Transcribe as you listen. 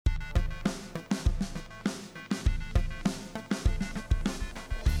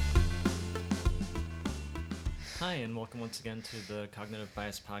Hi, and welcome once again to the Cognitive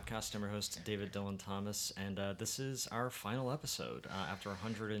Bias Podcast. I'm your host, David Dylan Thomas, and this is our final episode. After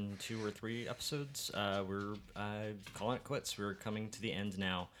 102 or 3 episodes, we're calling it quits. We're coming to the end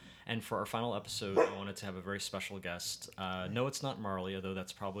now. And for our final episode, I wanted to have a very special guest. No, it's not Marley, although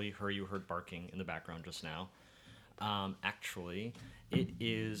that's probably her you heard barking in the background just now. Actually, it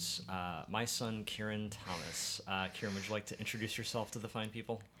is my son, Kiran Thomas. Kiran, would you like to introduce yourself to the fine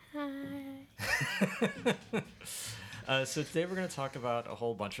people? Hi. So today we're going to talk about a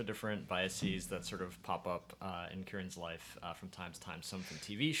whole bunch of different biases that sort of pop up in Kieran's life from time to time. Some from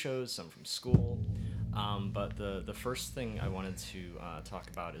TV shows, some from school. But the first thing I wanted to talk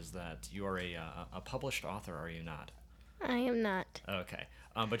about is that you are a published author, are you not? I am not. Okay.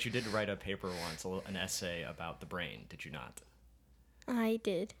 But you did write a paper once, an essay about the brain, did you not? I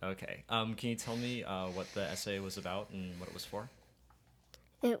did. Okay. Can you tell me what the essay was about and what it was for?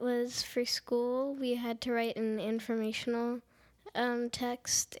 It was for school. We had to write an informational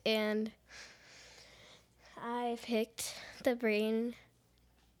text, and I picked the brain.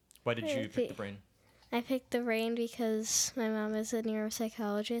 Why did you pick the brain? I picked the brain because my mom is a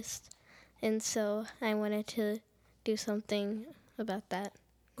neuropsychologist, and so I wanted to do something about that.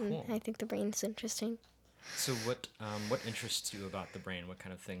 Cool. And I think the brain's interesting. So what interests you about the brain? What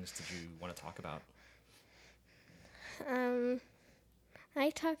kind of things did you want to talk about? I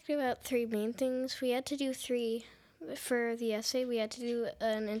talked about 3 main things. We had to do 3 for the essay. We had to do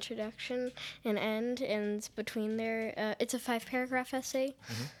an introduction, an end, and between there, it's a 5-paragraph essay.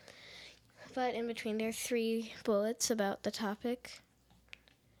 Mm-hmm. But in between there are 3 bullets about the topic.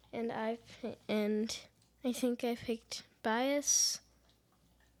 And I think I picked bias,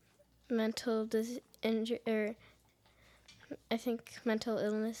 mental illnesses,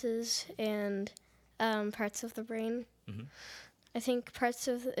 and parts of the brain. Mm-hmm. I think parts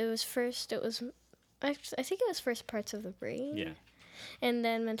of it was first parts of the brain. Yeah. And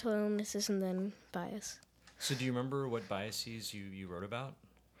then mental illnesses and then bias. So do you remember what biases you wrote about?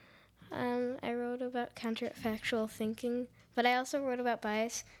 I wrote about counterfactual thinking, but I also wrote about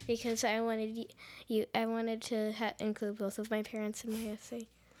bias because I wanted to include both of my parents in my essay.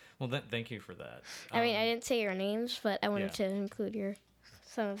 Well, thank you for that. I mean, I didn't say your names, but I wanted to include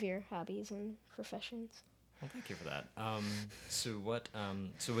some of your hobbies and professions. Well, thank you for that. So what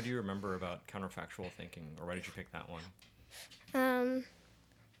do you remember about counterfactual thinking, or why did you pick that one?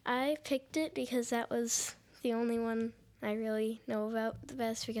 I picked it because that was the only one I really know about the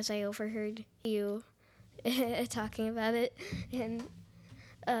best, because I overheard you talking about it, and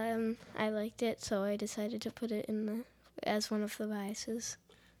I liked it, so I decided to put it as one of the biases.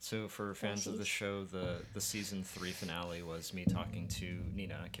 So for fans of the show, the season 3 finale was me talking to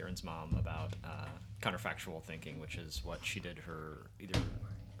Nina, Karen's mom, about counterfactual thinking, which is what she did her either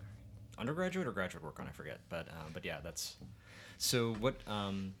undergraduate or graduate work on, I forget. But yeah, that's... So what...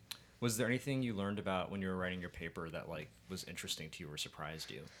 was there anything you learned about when you were writing your paper that was interesting to you or surprised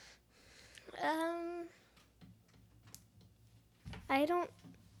you? I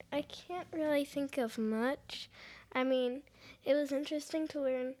can't really think of much. I mean, it was interesting to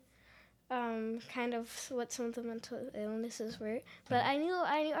learn kind of what some of the mental illnesses were, but I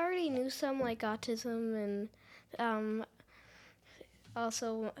already knew some, like autism and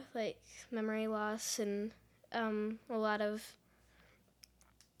also like memory loss and a lot of,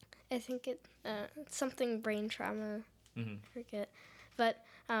 I think it's something brain trauma. Mm-hmm. Forget, but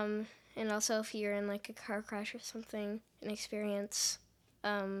and also if you're in like a car crash or something and experience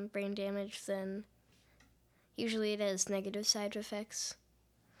brain damage, then usually it has negative side effects.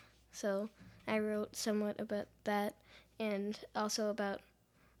 So I wrote somewhat about that and also about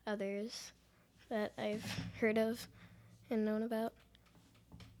others that I've heard of and known about.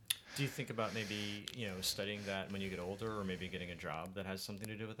 Do you think about maybe, studying that when you get older, or maybe getting a job that has something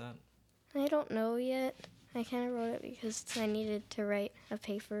to do with that? I don't know yet. I kind of wrote it because I needed to write a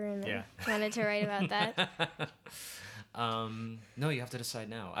paper and I wanted to write about that. No, you have to decide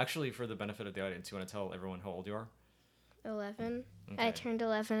now. Actually, for the benefit of the audience, you want to tell everyone how old you are? 11. Okay. I turned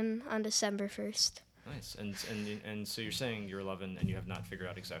 11 on December 1st. Nice. And so you're saying you're 11 and you have not figured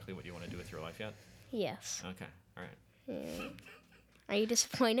out exactly what you want to do with your life yet? Yes. Okay. All right. Yeah. Are you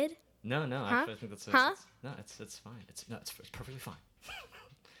disappointed? No. Huh? Actually, I think that's it's fine. It's perfectly fine.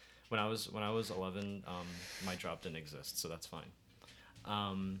 When I was 11, my job didn't exist, so that's fine.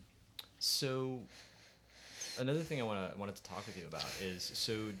 So another thing I wanted to talk with you about is,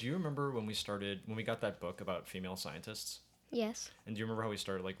 so do you remember when we got that book about female scientists? Yes. And do you remember how we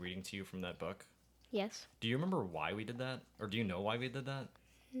started reading to you from that book? Yes. Do you remember why we did that, or do you know why we did that?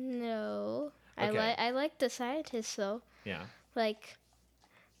 No. Okay. I like the scientists though. Yeah. Like,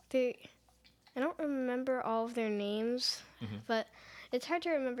 they I don't remember all of their names, but it's hard to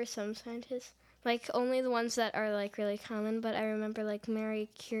remember some scientists. Like, only the ones that are, like, really common, but I remember, like, Marie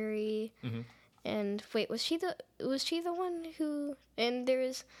Curie. And wait, was she the one who, and there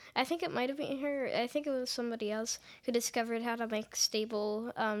was, I think it might have been her, I think it was somebody else who discovered how to make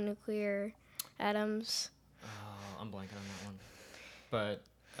stable nuclear atoms. I'm blanking on that one. But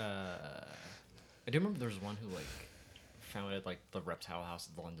I do remember there was one who, like, founded, like, the reptile house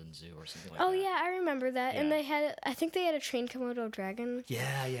at the London Zoo or something like that. Oh, yeah, I remember that. Yeah. And I think they had a trained Komodo dragon.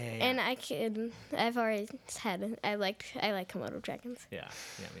 Yeah. And I've always had, I like Komodo dragons. Yeah,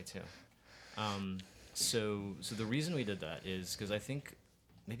 me too. So the reason we did that is because I think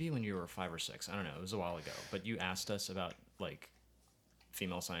maybe when you were 5 or 6, I don't know, it was a while ago, but you asked us about, like,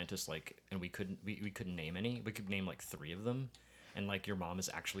 female scientists, like, and we couldn't name any. We could name, like, 3 of them, and, like, your mom is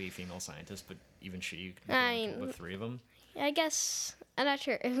actually a female scientist, but even she could come up with 3 of them. I guess I'm not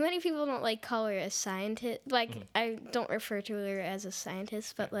sure. Many people don't like call her a scientist. Like, I don't refer to her as a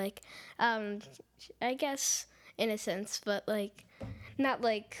scientist, but like, I guess in a sense, but like, not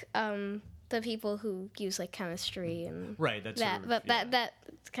like the people who use like chemistry and right. That's that. sort of,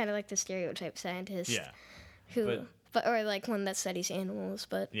 that's kind of like the stereotype scientist. Yeah. But or like one that studies animals.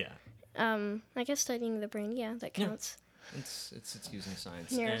 But yeah. I guess studying the brain. Yeah, that counts. Yeah. It's using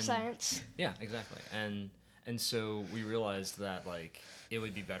science. Neuroscience. Yeah, exactly. And so we realized that, like, it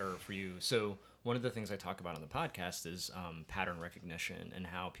would be better for you. So one of the things I talk about on the podcast is pattern recognition and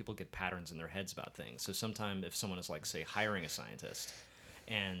how people get patterns in their heads about things. So sometime if someone is, like, say, hiring a scientist,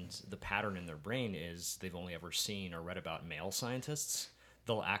 and the pattern in their brain is they've only ever seen or read about male scientists,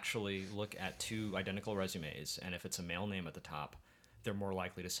 they'll actually look at 2 identical resumes, and if it's a male name at the top, they're more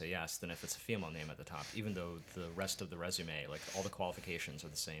likely to say yes than if it's a female name at the top, even though the rest of the resume, like, all the qualifications are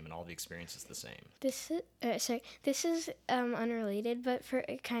the same and all the experience is the same. This is unrelated, but for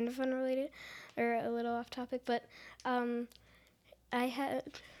kind of unrelated, or a little off topic. But I had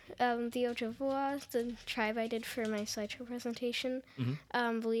the Ojibwa, the tribe I did for my slideshow presentation,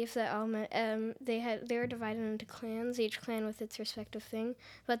 believe that all they were divided into clans, each clan with its respective thing,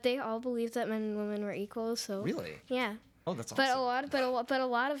 but they all believed that men and women were equal. So really, yeah. Oh, that's awesome. But a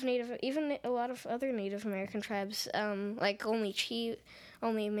lot of other Native American tribes, like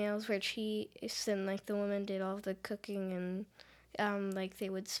only males were chiefs, and like the women did all the cooking, and like they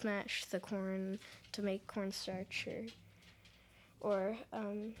would smash the corn to make cornstarch or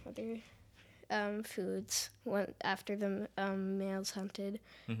other foods after the males hunted.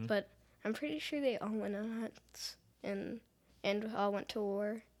 But I'm pretty sure they all went on hunts and all went to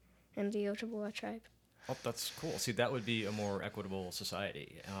war in the Ojibwa tribe. Oh, that's cool. See, that would be a more equitable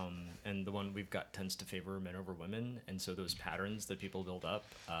society. And the one we've got tends to favor men over women. And so those patterns that people build up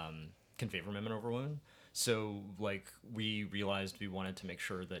can favor men over women. So, like, we realized we wanted to make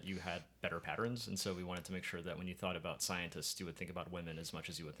sure that you had better patterns. And so we wanted to make sure that when you thought about scientists, you would think about women as much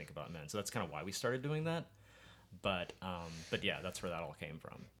as you would think about men. So that's kind of why we started doing that. But yeah, that's where that all came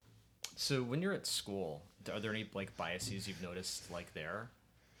from. So when you're at school, are there any, like, biases you've noticed, like, there?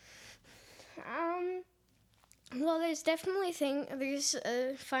 Well, there's definitely there's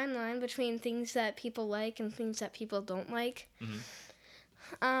a fine line between things that people like and things that people don't like.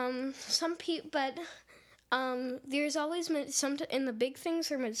 Some people, but there's always some in the big things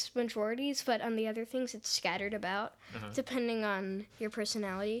are majorities, but on the other things it's scattered about depending on your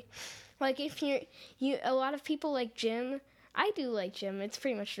personality. Like if a lot of people like gym. I do like gym. It's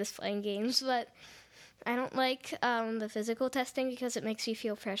pretty much just playing games, but I don't like the physical testing because it makes me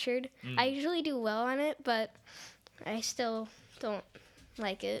feel pressured. I usually do well on it, but I still don't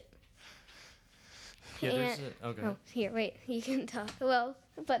like it. Yeah, okay. Oh, here, wait. You can talk. Well,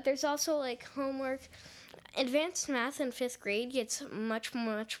 but there's also, like, homework. Advanced math in 5th grade gets much,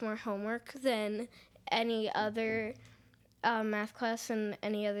 much more homework than any other math class in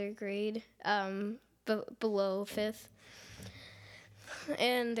any other grade below 5th.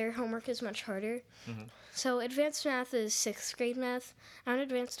 And their homework is much harder. So advanced math is 6th grade math. I'm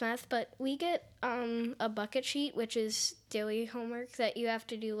advanced math, but we get a bucket sheet, which is daily homework that you have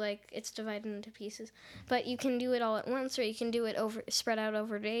to do, like, it's divided into pieces. But you can do it all at once, or you can do it spread out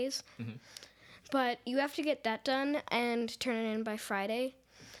over days. But you have to get that done and turn it in by Friday.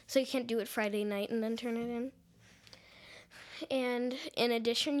 So you can't do it Friday night and then turn it in. And in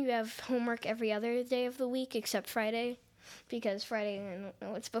addition, you have homework every other day of the week except Friday. Because Friday, I don't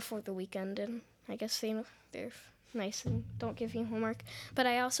know, it's before the weekend, and I guess they're nice and don't give you homework. But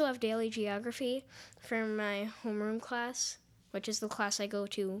I also have daily geography for my homeroom class, which is the class I go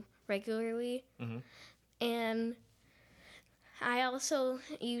to regularly. And I also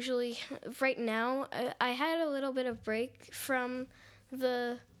usually, right now, I had a little bit of break from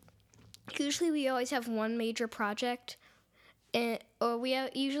the usually we always have one major project,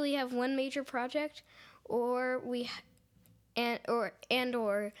 usually have one major project, or we or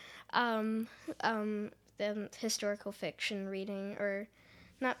historical fiction reading, or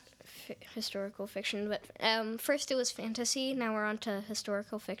not historical fiction, but first it was fantasy. Now we're on to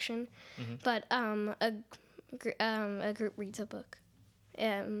historical fiction. Mm-hmm. But a group reads a book.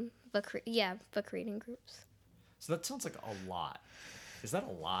 Book reading groups. So that sounds like a lot. Is that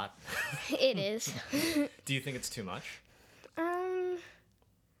a lot? It is. Do you think it's too much?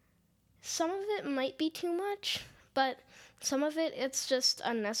 Some of it might be too much, but some of it's just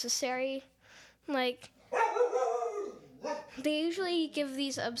unnecessary. Like, they usually give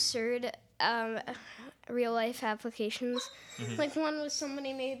these absurd real life applications. Mm-hmm. Like, one was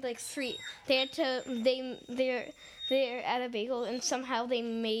somebody made like they're at a bagel, and somehow they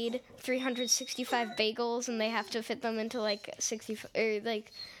made 365 bagels, and they have to fit them into like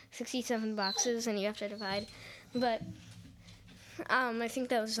 67 boxes, and you have to divide. But I think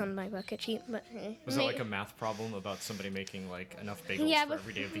that was on my bucket sheet. But was it like a math problem about somebody making like enough bagels for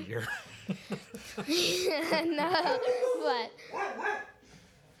every day of the year? No,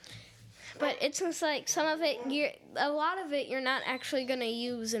 but it's just like some of it, a lot of it you're not actually gonna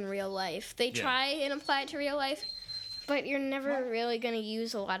use in real life. They try and apply it to real life, but you're never really going to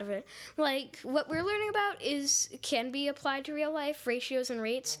use a lot of it. Like, what we're learning about can be applied to real life, ratios and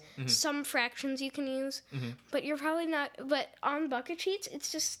rates. Mm-hmm. Some fractions you can use, mm-hmm. but you're probably not. But on bucket sheets,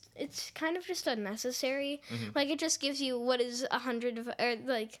 it's kind of just unnecessary. Mm-hmm. Like, it just gives you what is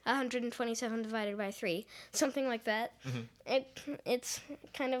 127 divided by 3, something like that. Mm-hmm. It's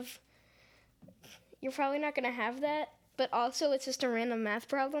kind of, you're probably not going to have that, but also it's just a random math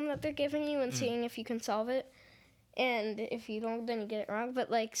problem that they're giving you and seeing if you can solve it. And if you don't, then you get it wrong.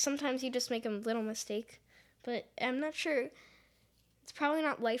 But, like, sometimes you just make a little mistake. But I'm not sure. It's probably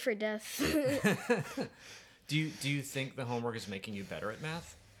not life or death. Do you think the homework is making you better at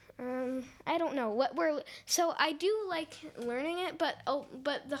math? I don't know. So I do like learning it, but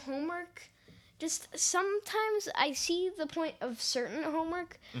the homework, just sometimes I see the point of certain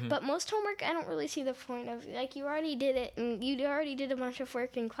homework, mm-hmm. but most homework I don't really see the point of. Like, you already did it, and you already did a bunch of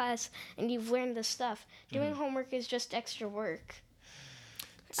work in class, and you've learned the stuff. Doing mm-hmm. homework is just extra work.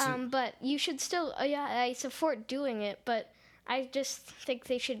 But you should still, I support doing it, but I just think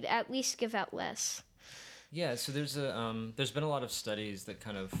they should at least give out less. Yeah, so there's been a lot of studies that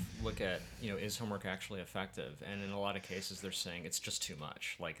kind of look at, is homework actually effective? And in a lot of cases, they're saying it's just too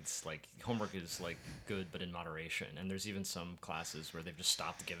much. Like, it's like homework is like good, but in moderation. And there's even some classes where they've just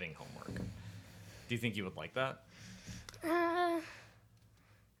stopped giving homework. Do you think you would like that?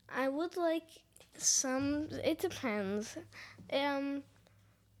 I would like some. It depends.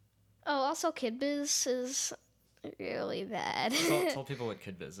 Also, Kid Biz is really bad. Tell people what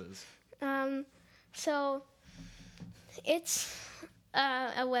Kid Biz is. So, it's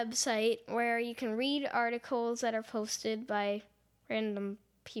a website where you can read articles that are posted by random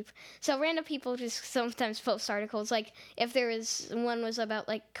people. So, random people just sometimes post articles. Like, if one was about,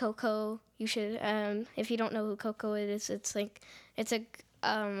 like, Coco, you should, if you don't know who Coco is, it's a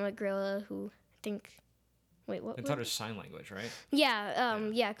gorilla who, I think, It taught her sign language, right?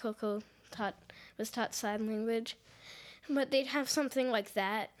 Yeah, Coco was taught sign language. But they'd have something like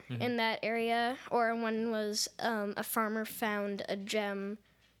that mm-hmm. in that area. Or one was a farmer found a gem,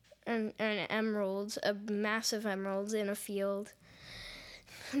 an emerald, a massive emerald in a field.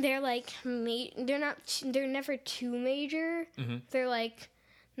 They're like they're never too major. Mm-hmm. They're like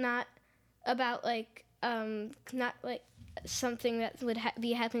not about like not like something that would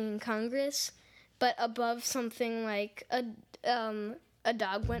be happening in Congress, but above something like a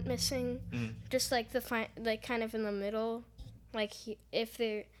dog went missing, mm-hmm. just like like kind of in the middle, like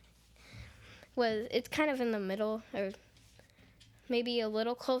it's kind of in the middle, or maybe a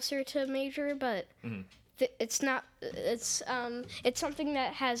little closer to major, but mm-hmm. It's not. It's something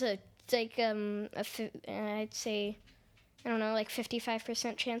that has I'd say, I don't know, like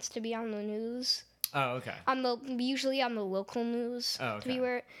 55% chance to be on the news. Oh, okay. Usually on the local news. Oh,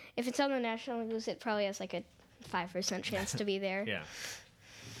 okay. If it's on the national news, it probably has like a 5% chance to be there. Yeah.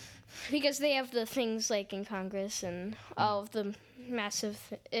 Because they have the things like in Congress and all of the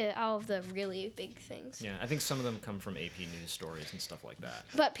all of the really big things. Yeah, I think some of them come from AP News stories and stuff like that.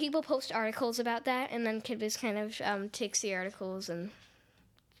 But people post articles about that, and then KidViz kind of takes the articles and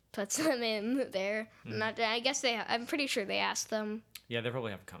puts them in there. Mm. I'm pretty sure they asked them. Yeah, they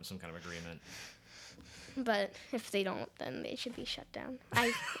probably have some kind of agreement. But if they don't, then they should be shut down.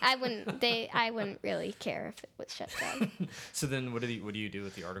 I wouldn't really care if it was shut down. So then what do you do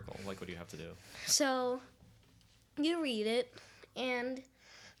with the article? Like, what do you have to do? So you read it, and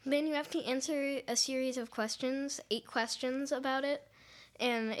then you have to answer a series of questions, 8 questions about it,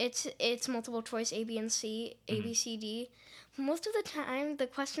 and it's multiple choice A, B, and C, A, B, C, D. Most of the time, the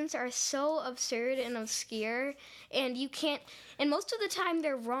questions are so absurd and obscure, and you can't. And most of the time,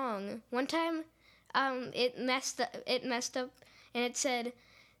 they're wrong. One time, it messed up, and it said,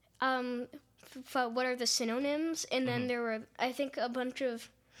 what are the synonyms? And then there were, I think, it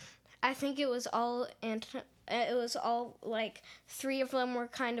was all like 3 of them were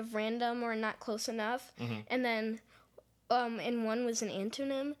kind of random or not close enough, and then and one was an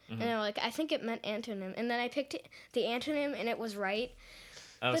antonym, and they're like, I think it meant antonym, and then I picked the antonym, and it was right.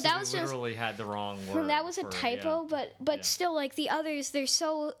 Oh, but so that was literally had the wrong word. That was a typo, but still, like the others,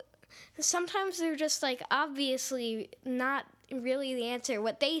 sometimes they're just like obviously not really the answer.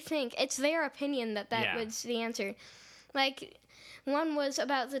 What they think, it's their opinion that was the answer. Like, one was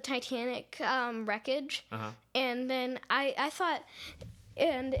about the Titanic wreckage, and then I thought,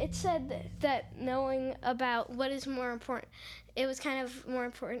 and it said that knowing about what is more important, it was kind of more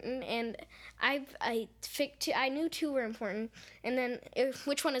important, and I knew 2 were important, and then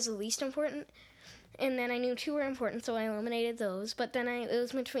which one is the least important, and then I knew 2 were important, so I eliminated those, but then it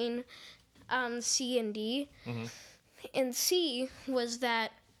was between C and D, and C was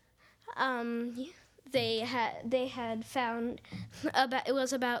that they had found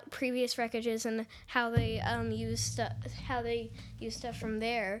about previous wreckages and how they used stuff from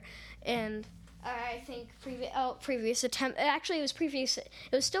there, and I think previous attempt. Actually, it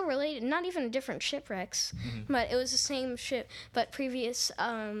was still related. Not even different shipwrecks, but it was the same ship. But previous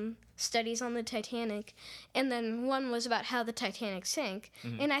studies on the Titanic, and then one was about how the Titanic sank.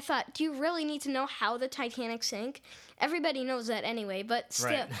 And I thought, do you really need to know how the Titanic sank? Everybody knows that anyway, but still,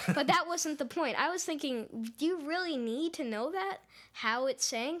 right. But that wasn't the point. I was thinking, do you really need to know that, how it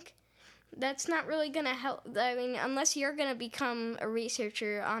sank? That's not really going to help. I mean, unless you're going to become a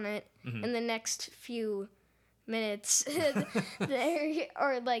researcher on it in the next few minutes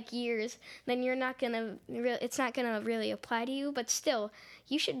or like years, then you're not going to it's not going to really apply to you, but still,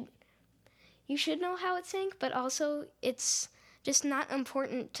 you should know how it sank, but also it's just not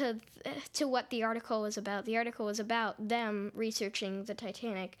important to what the article was about. The article was about them researching the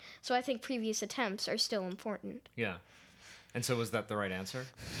Titanic, so I think previous attempts are still important. Yeah. And so was that the right answer?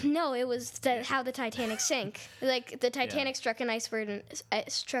 No, it was how the Titanic sank. Like, the Titanic struck an iceberg in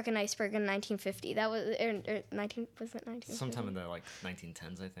 1950. That was was it 1950? Sometime in the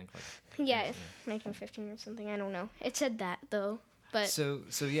 1910s, I think. 1915 or something. I don't know. It said that though. But so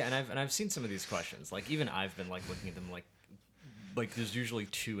yeah, and I've seen some of these questions. Like, even I've been looking at them like there's usually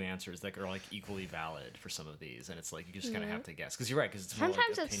 2 answers that are equally valid for some of these, and it's you just kind of have to guess, because you're right, because it's more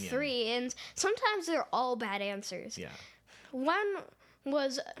sometimes opinion. It's 3, and sometimes they're all bad answers. Yeah. One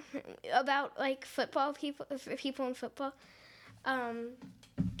was about football people in football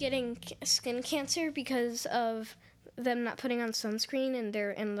getting skin cancer because of them not putting on sunscreen, and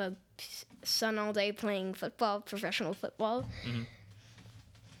they're in the sun all day playing football, professional football.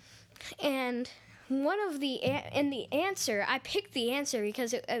 And the answer, I picked the answer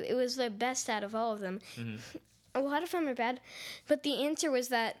because it was the best out of all of them. A lot of them are bad, but the answer was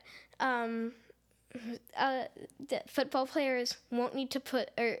that that football players won't need to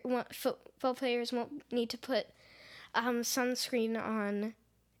put sunscreen on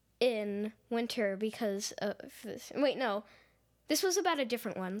in winter because of this. Wait, no, this was about a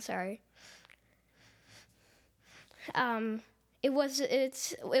different one. Sorry. It was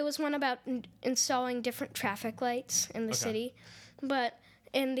one about installing different traffic lights in the city,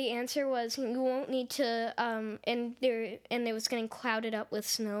 and the answer was you won't need to and it was getting clouded up with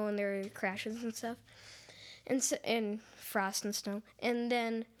snow, and there were crashes and stuff, and frost and snow. And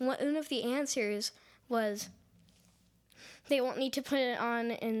then one of the answers was they won't need to put it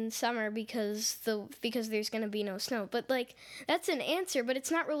on in summer because there's going to be no snow. But that's an answer, but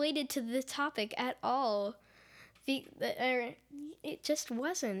it's not related to the topic at all. It just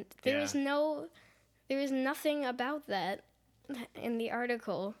wasn't. There was nothing about that in the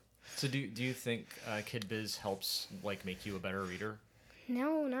article. So do you think Kid Biz helps make you a better reader?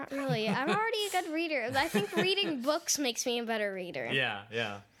 No, not really. I'm already a good reader. I think reading books makes me a better reader. Yeah.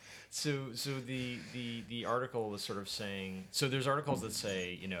 So the article was sort of saying, so there's articles that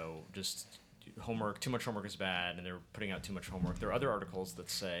say, just homework, too much homework is bad, and they're putting out too much homework. There are other articles that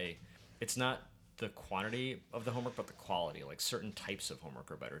say it's not the quantity of the homework, but the quality. Certain types of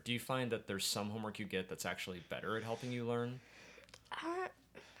homework are better. Do you find that there's some homework you get that's actually better at helping you learn? It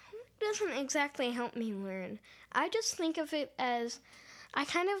doesn't exactly help me learn. I just think of it as, I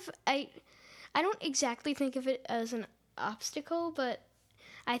don't exactly think of it as an obstacle, but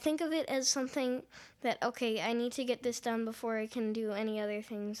I think of it as something that, okay, I need to get this done before I can do any other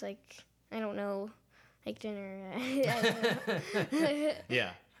things, like, I don't know, like dinner. I don't know.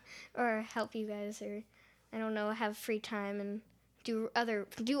 Yeah. Or help you guys, or, I don't know, have free time and do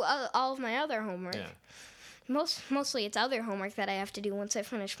all of my other homework. Yeah. Mostly it's other homework that I have to do once I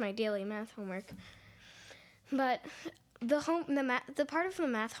finish my daily math homework. But the part of the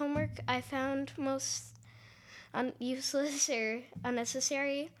math homework I found most useless or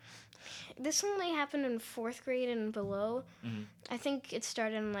unnecessary. This only happened in 4th grade and below. Mm-hmm. I think it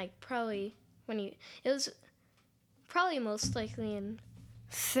started in it was probably most likely in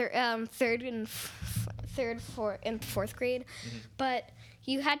third and fourth grade. Mm-hmm. But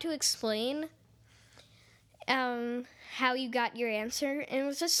you had to explain how you got your answer, and it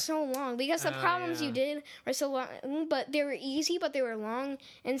was just so long because the problems you did were so long, but they were easy, but they were long,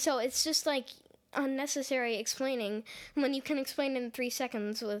 and so it's just like unnecessary explaining when you can explain in 3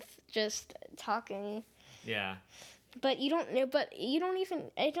 seconds with just talking. Yeah. But you don't need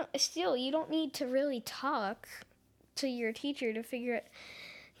to really talk to your teacher to figure it.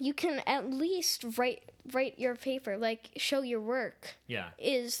 You can at least write your paper, like show your work. Yeah.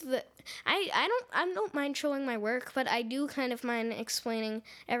 I don't mind showing my work, but I do kind of mind explaining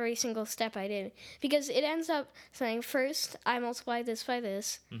every single step I did, because it ends up saying, first I multiplied this by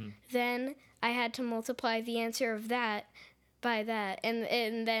this, then I had to multiply the answer of that by that,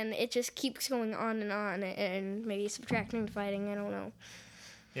 and then it just keeps going on, and maybe subtracting, dividing, I don't know.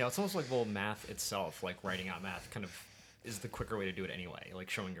 Yeah, it's almost like, well, math itself, like writing out math, kind of is the quicker way to do it anyway, like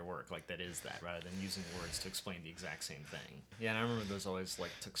showing your work, like that is that, rather than using words to explain the exact same thing. Yeah, and I remember those always like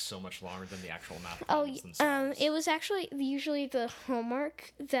took so much longer than the actual math problems themselves. It was actually usually the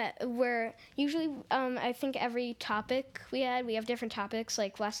homework that were usually, I think every topic we have different topics,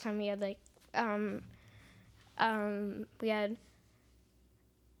 like last time we had like, we had,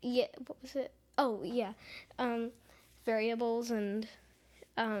 what was it? Oh, yeah, variables and,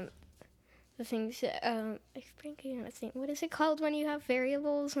 the things, I think, what is it called when you have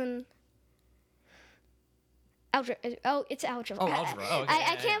variables when... Algebra. Oh, it's algebra. Oh, algebra. Oh, okay.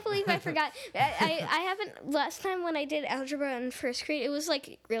 I can't believe I forgot. I haven't... Last time when I did algebra in 1st grade, it was,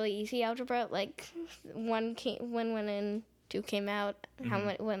 like, really easy algebra. Like, 1 went in, 2 came out, how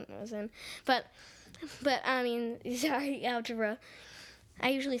much 1 was in. But, I mean, sorry, algebra. I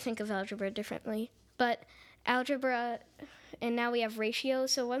usually think of algebra differently. But algebra... And now we have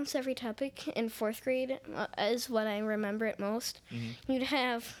ratios, so once every topic in 4th grade is what I remember it most. You'd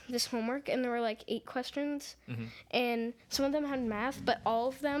have this homework, and there were like 8 questions, and some of them had math, but all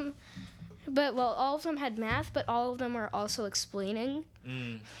of them had math, but all of them were also explaining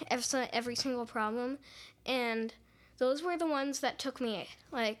every single problem, and those were the ones that took me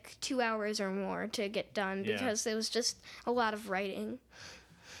like 2 hours or more to get done, because it was just a lot of writing.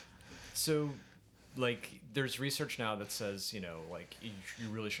 So, like, there's research now that says, like, you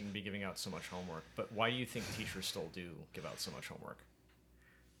really shouldn't be giving out so much homework. But why do you think teachers still do give out so much homework?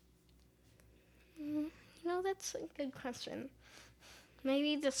 That's a good question.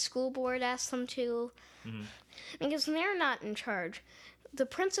 Maybe the school board asks them to. Because they're not in charge. The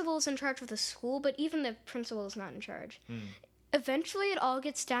principal's in charge of the school, but even the principal is not in charge. Eventually, it all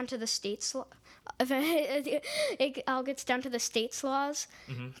gets down to the state's law. It all gets down to the state's laws,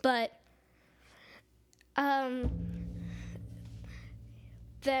 but...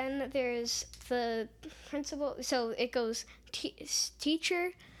 then there's the principal, so it goes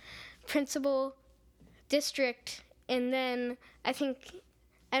teacher, principal, district, and then I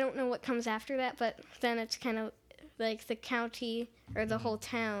don't know what comes after that, but then it's kind of like the county or the whole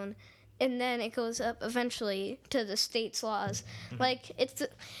town, and then it goes up eventually to the state's laws. Like,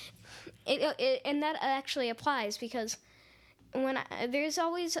 and that actually applies, because there's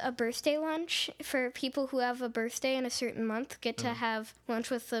always a birthday lunch for people who have a birthday in a certain month, get to have lunch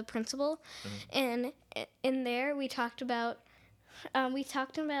with the principal, and in there we talked about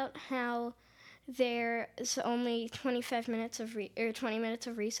how there's only 25 minutes of 20 minutes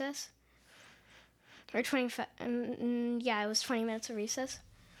of recess, or 25. It was 20 minutes of recess,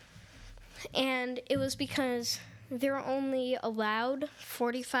 and it was because they were only allowed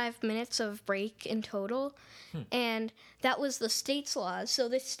 45 minutes of break in total, and that was the state's laws. So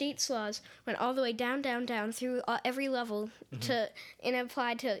the state's laws went all the way down through every level and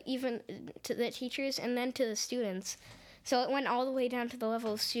applied to even to the teachers and then to the students. So it went all the way down to the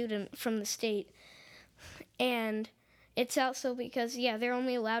level of student from the state. And it's also because, they're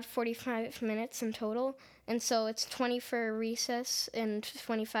only allowed 45 minutes in total, and so it's 20 for recess and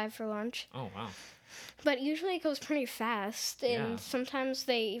 25 for lunch. Oh, wow. But usually it goes pretty fast, and sometimes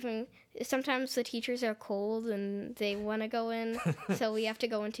the teachers are cold and they want to go in, so we have to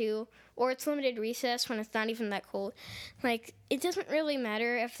go in too. Or it's limited recess when it's not even that cold. Like, it doesn't really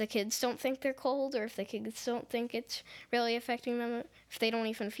matter if the kids don't think they're cold or if the kids don't think it's really affecting them, if they don't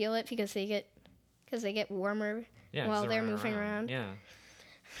even feel it because they get warmer while they're moving around. Yeah.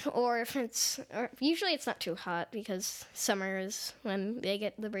 Or usually it's not too hot because summer is when they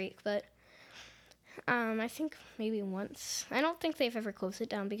get the break, but I think maybe once. I don't think they've ever closed it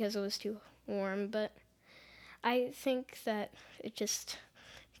down because it was too warm, but I think that it just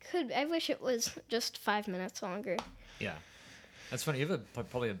could. I wish it was just 5 minutes longer. Yeah. That's funny. You have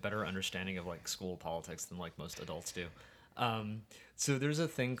probably a better understanding of like school politics than like most adults do. So there's a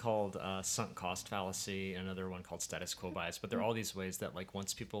thing called sunk cost fallacy, and another one called status quo bias, but there are all these ways that like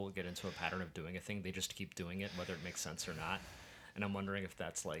once people get into a pattern of doing a thing, they just keep doing it whether it makes sense or not. And I'm wondering if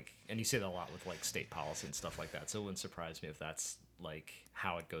that's like, and you say that a lot with like state policy and stuff like that, so it wouldn't surprise me if that's like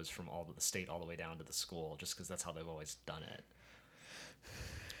how it goes from all to the state all the way down to the school, just because that's how they've always done it.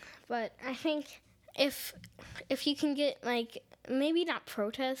 But I think if you can get like maybe not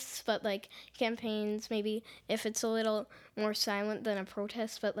protests, but like campaigns, maybe if it's a little more silent than a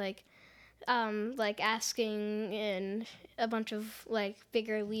protest, but like asking and a bunch of like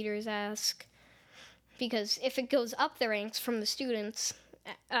bigger leaders ask. Because if it goes up the ranks from the students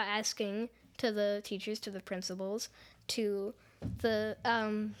asking to the teachers, to the principals, to the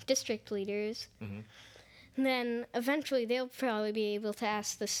district leaders, then eventually they'll probably be able to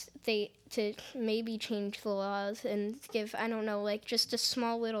ask the state to maybe change the laws and give, I don't know, like just a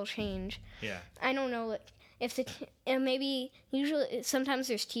small little change. Yeah. I don't know, like, if maybe usually sometimes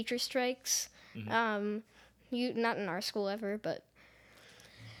there's teacher strikes. Not in our school ever, but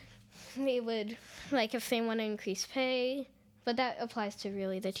they would, like, if they want to increase pay, but that applies to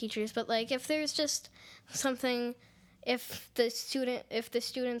really the teachers. But like if there's just something, if the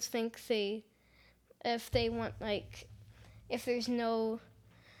students think if they want, like, if there's no,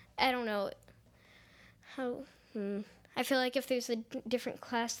 I don't know how. I feel like if there's a different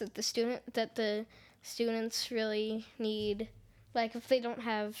class that the students really need, like if they don't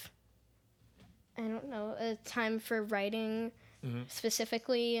have, I don't know, a time for writing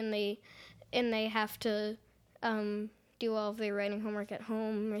specifically, and they have to do all of their writing homework at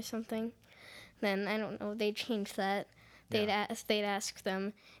home or something, then I don't know, they'd change that. They'd ask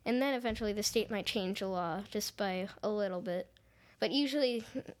them, and then eventually the state might change the law just by a little bit. But usually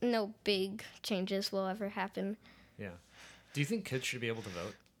no big changes will ever happen. Yeah. Do you think kids should be able to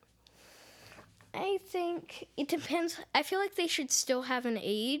vote? I think it depends. I feel like they should still have an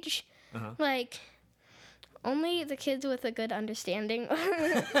age. Like, only the kids with a good understanding.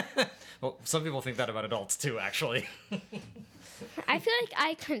 Well, some people think that about adults too, actually. I feel like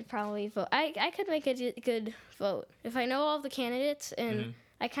I could probably vote. I could make a good vote if I know all the candidates, and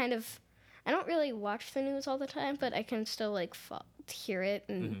I don't really watch the news all the time, but I can still like hear it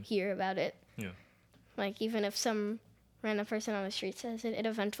and hear about it. Yeah. Like, even if some random person on the street says it, it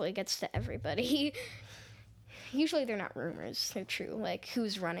eventually gets to everybody. Usually they're not rumors; they're true. Like,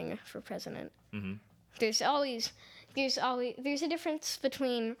 who's running for president? There's a difference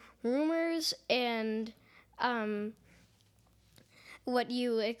between rumors and what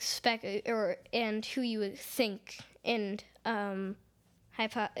you expect and who you would think, and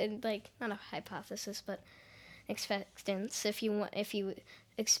like not a hypothesis but expectance. If you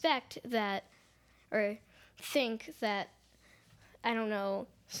expect that or think that, I don't know,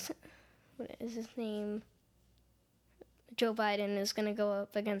 what is his name, Joe Biden is going to go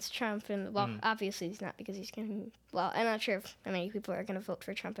up against Trump, and obviously he's not, because he's getting, I'm not sure if many people are going to vote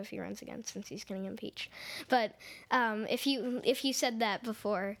for Trump if he runs again, since he's getting impeached. But if you said that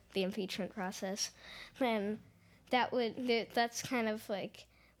before the impeachment process, then that's kind of like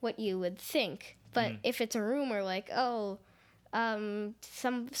what you would think. But if it's a rumor, like, some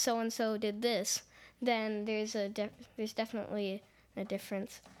so and so did this, then there's definitely a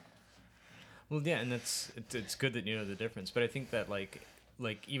difference. Well, yeah, and it's good that you know the difference, but I think that like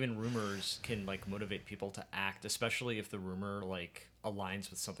even rumors can like motivate people to act, especially if the rumor like aligns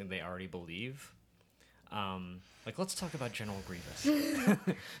with something they already believe. Like, let's talk about General Grievous.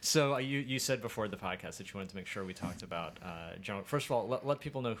 So you said before the podcast that you wanted to make sure we talked about General. First of all, let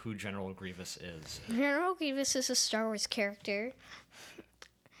people know who General Grievous is. General Grievous is a Star Wars character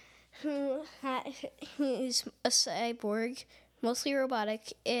who is a cyborg, mostly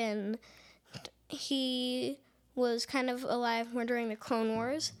robotic, and he was kind of alive during the Clone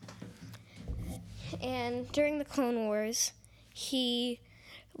Wars. And during the Clone Wars, he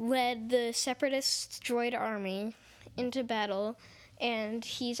led the Separatist droid army into battle and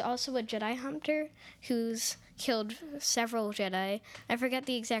he's also a Jedi hunter who's killed several Jedi. I forget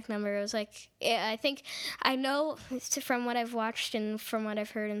the exact number. It was like, I think, I know from what I've watched and from what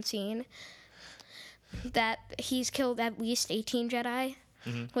I've heard and seen that he's killed at least 18 Jedi,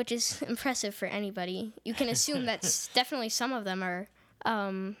 which is impressive for anybody. You can assume that definitely some of them are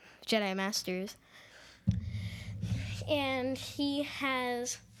Jedi Masters. And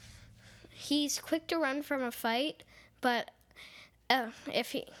he's quick to run from a fight, but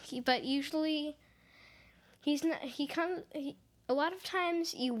but usually he's not. A lot of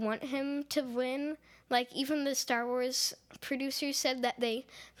times you want him to win. Like even the Star Wars producers said that they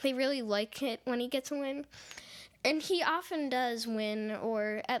really like it when he gets a win. And he often does win,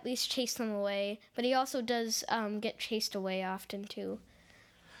 or at least chase them away. But he also does get chased away often too.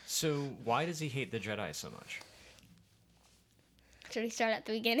 So why does he hate the Jedi so much? Should we start at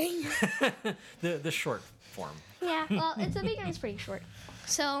the beginning? the short form. Yeah, well, the beginning's pretty short.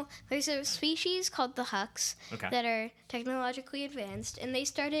 So there's a species called the Hux that are technologically advanced, and they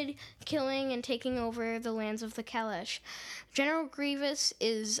started killing and taking over the lands of the Kalash. General Grievous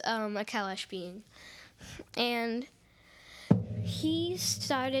is a Kalash being, and he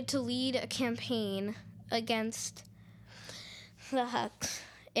started to lead a campaign against the Hux,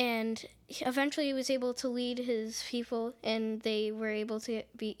 and eventually he was able to lead his people, and they were able to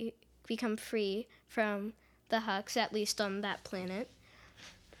become free from the Hux, at least on that planet.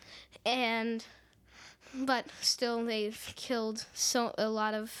 But still, they've killed a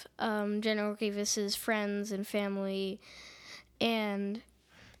lot of General Grievous's friends and family, and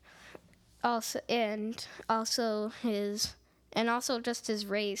also just his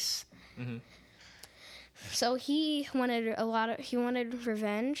race. Mm-hmm. So he wanted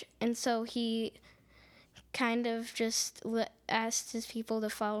revenge, and so he kind of just asked his people to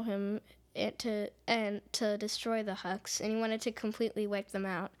follow him to destroy the Hux, and he wanted to completely wipe them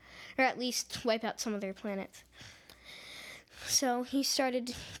out, or at least wipe out some of their planets. So he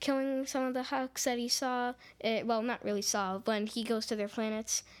started killing some of the Hux that he saw. Well, not really saw. When he goes to their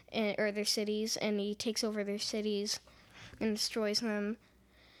planets or their cities, and he takes over their cities and destroys them.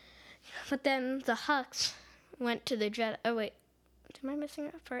 But then the Hux went to the Jedi. Oh wait, am I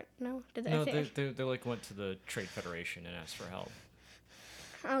missing a part? No, No, they like went to the Trade Federation and asked for help.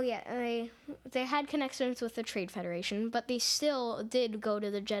 Oh yeah, they had connections with the Trade Federation, but they still did go to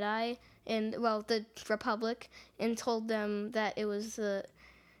the Jedi and the Republic, and told them that it was the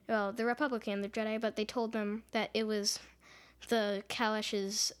Republic and the Jedi, but they told them that it was the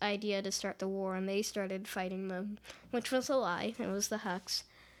Kalash's idea to start the war, and they started fighting them, which was a lie. It was the Hux.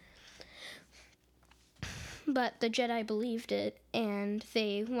 But the Jedi believed it, and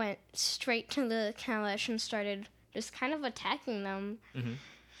they went straight to the Kalash and started just kind of attacking them. Mm-hmm.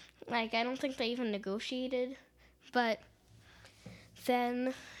 Like, I don't think they even negotiated. But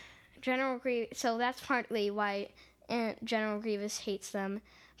then General Grievous... So that's partly why General Grievous hates them.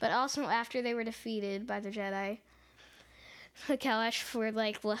 But also, after they were defeated by the Jedi, the Kalash were,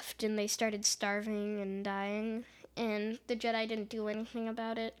 left, and they started starving and dying. And the Jedi didn't do anything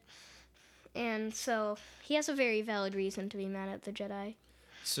about it. And so he has a very valid reason to be mad at the Jedi.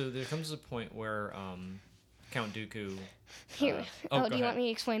 So there comes a point where Count Dooku... do you want me to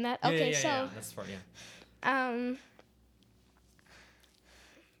explain that? Yeah, that's the part, yeah.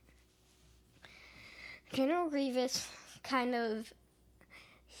 General Grievous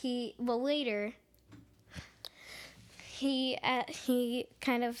later, he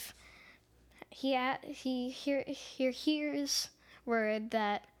hears word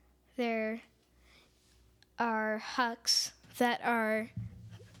that there are Hux that are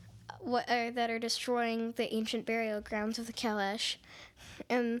destroying the ancient burial grounds of the Kalash,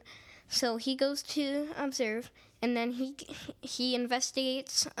 and so he goes to observe, and then he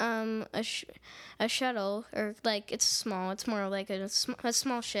investigates a shuttle, or it's small. It's more like a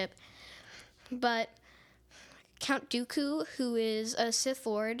small ship, but Count Dooku, who is a Sith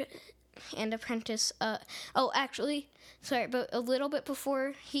Lord and apprentice. But a little bit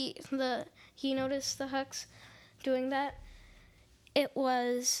before he noticed the Hux doing that, it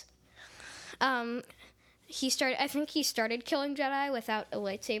was he started killing Jedi without a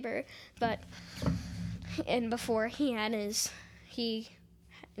lightsaber, and before he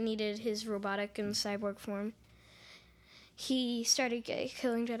needed his robotic and cyborg form. He started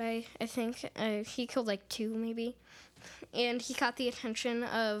killing Jedi, I think. He killed 2, maybe. And he caught the attention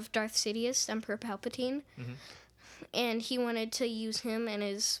of Darth Sidious, Emperor Palpatine. Mm-hmm. And he wanted to use him in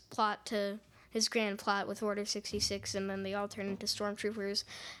his grand plot with Order 66, and then they all turn into stormtroopers.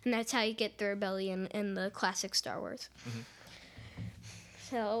 And that's how you get the rebellion in the classic Star Wars. Mm-hmm.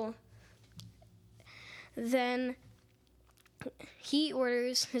 So then he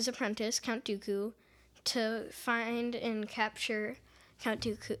orders his apprentice, Count Dooku, to find and capture Count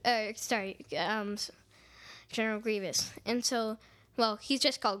Dooku. General Grievous. And so, well, he's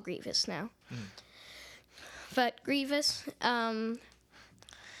just called Grievous now. But Grievous,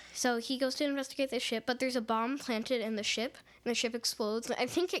 so he goes to investigate the ship, but there's a bomb planted in the ship, and the ship explodes. I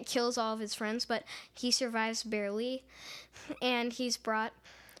think it kills all of his friends, but he survives barely. And he's brought,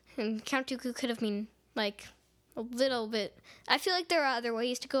 and Count Dooku could have been, like, a little bit. I feel like there are other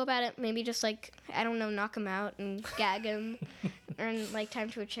ways to go about it. Maybe just, like, I don't know, knock him out and gag him, or, like, tie him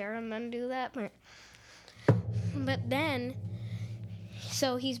to a chair and then do that. But then,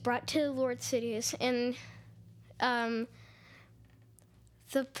 so he's brought to Lord Sidious, and a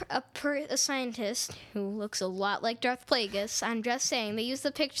scientist who looks a lot like Darth Plagueis. I'm just saying, they use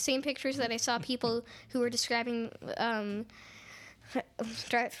the same pictures that I saw people who were describing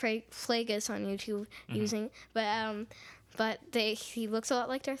Darth Plagueis on YouTube using, but he looks a lot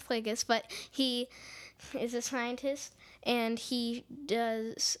like Darth Plagueis, but he is a scientist, and he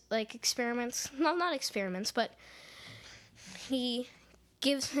does, like, experiments. Well, not experiments, but he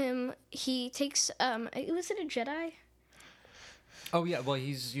takes, was it a Jedi? Oh, yeah, well, he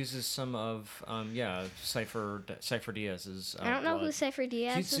uses some of, Cypher Diaz's I don't know blood. who Cypher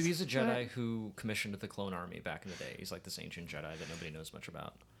Diaz is. So he's a Jedi who commissioned the Clone Army back in the day. He's like this ancient Jedi that nobody knows much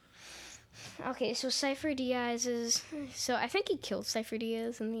about. Okay, so Cypher Diaz is... So I think he killed Cypher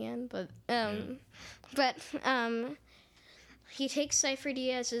Diaz in the end, but he takes Cypher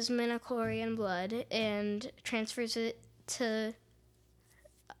Diaz's midichlorian blood and transfers it to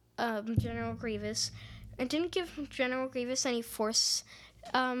General Grievous. It didn't give General Grievous any force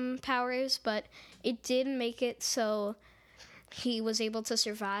powers, but it did make it so he was able to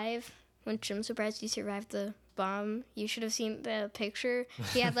survive, which I'm surprised he survived the bomb. You should have seen the picture.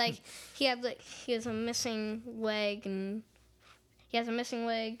 He has a missing leg,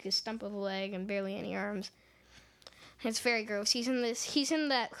 a stump of a leg, and barely any arms. It's very gross. He's in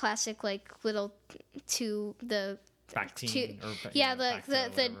that classic, like, little the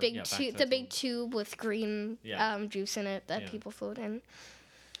big tube with green juice in it that people float in.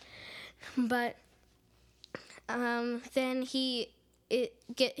 But then he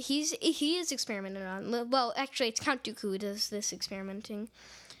is experimented on. Well, actually, it's Count Dooku who does this experimenting,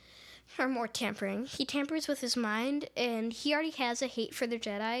 or more tampering. He tampers with his mind, and he already has a hate for the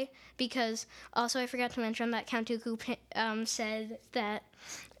Jedi, because also I forgot to mention that Count Dooku said that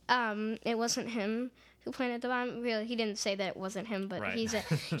it wasn't him who planted the bomb. Really, he didn't say that it wasn't him, but right. he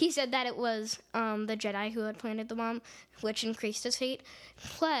said that it was the Jedi who had planted the bomb, which increased his hate.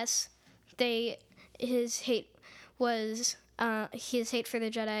 Plus, his hate for the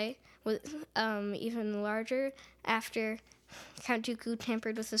Jedi was even larger after Count Dooku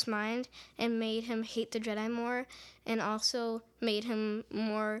tampered with his mind and made him hate the Jedi more, and also made him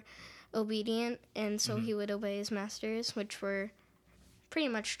more obedient, and so he would obey his masters, which were pretty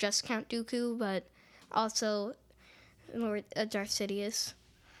much just Count Dooku, but also Lord Darth Sidious.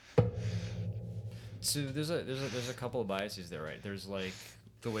 So there's a couple of biases there, right? There's, like,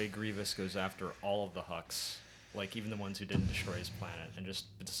 the way Grievous goes after all of the Hux, like, even the ones who didn't destroy his planet, and just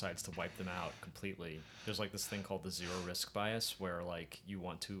decides to wipe them out completely. There's, like, this thing called the zero risk bias, where, like, you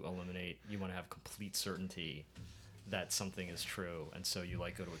want to have complete certainty that something is true, and so you,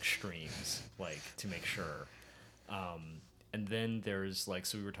 like, go to extremes, like, to make sure. And then there's, like,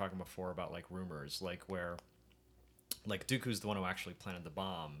 so we were talking before about, like, rumors, like, where, like, Dooku's the one who actually planted the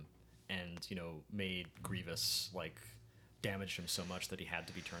bomb and, made Grievous, like, damaged him so much that he had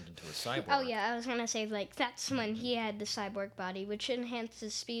to be turned into a cyborg. Oh, yeah, I was going to say, like, that's when he had the cyborg body, which enhanced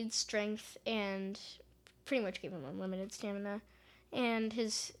his speed, strength, and pretty much gave him unlimited stamina. And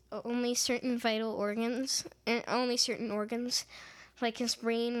his only certain vital organs, like his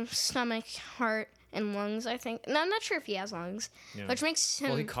brain, stomach, heart, and lungs, I think. No, I'm not sure if he has lungs, which makes him...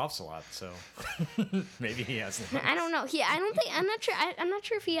 Well, he coughs a lot, so maybe he has lungs. I don't know. I'm not sure. I'm not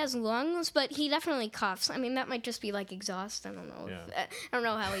sure if he has lungs, but he definitely coughs. I mean, that might just be like exhaust. I don't know. Yeah. I don't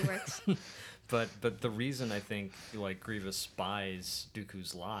know how he works. But the reason I think, like, Grievous buys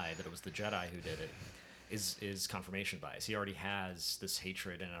Dooku's lie that it was the Jedi who did it is confirmation bias. He already has this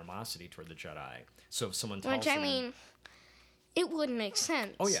hatred and animosity toward the Jedi. So if someone tells him... Which, I mean, it would make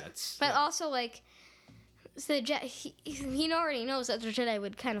sense. Oh, yeah. But also, like... he already knows that the Jedi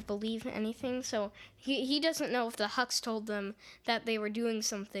would kind of believe anything, so he doesn't know if the Hux told them that they were doing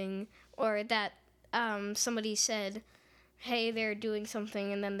something, or that somebody said, hey, they're doing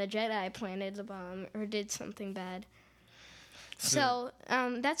something, and then the Jedi planted the bomb or did something bad. So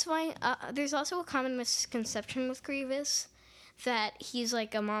that's why there's also a common misconception with Grievous that he's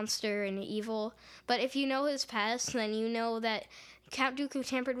like a monster and evil. But if you know his past, then you know that Count Dooku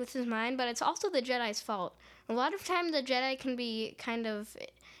tampered with his mind, but it's also the Jedi's fault. A lot of time the Jedi can be kind of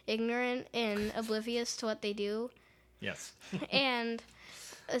ignorant and oblivious to what they do. Yes. And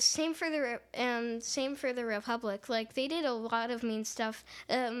same for the Republic. Like, they did a lot of mean stuff.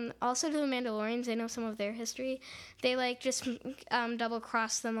 Also to the Mandalorians, I know some of their history. They like just double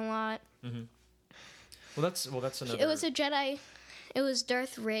crossed them a lot. Mm-hmm. Well, that's another. It was a Jedi. It was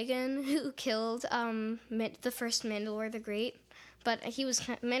Darth Reagan who killed the first Mandalore the Great. But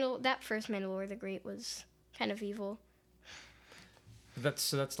that first Mandalore the Great was kind of evil.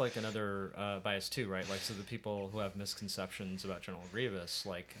 That's like another bias too, right? Like, so the people who have misconceptions about General Grievous,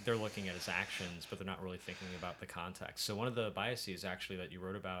 like, they're looking at his actions, but they're not really thinking about the context. So one of the biases actually that you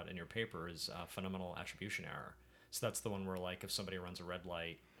wrote about in your paper is fundamental attribution error. So that's the one where, like, if somebody runs a red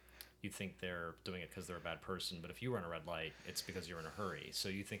light, you think they're doing it because they're a bad person, but if you run a red light, it's because you're in a hurry. So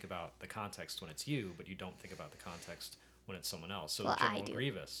you think about the context when it's you, but you don't think about the context when it's someone else. So well, General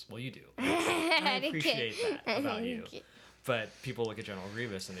Grievous, well, you do. I appreciate that about you. But people look at General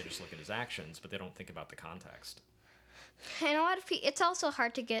Grievous and they just look at his actions, but they don't think about the context. And a lot of people, it's also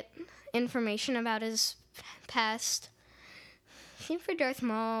hard to get information about his past. Same for Darth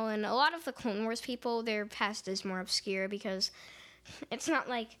Maul and a lot of the Clone Wars people, their past is more obscure because it's not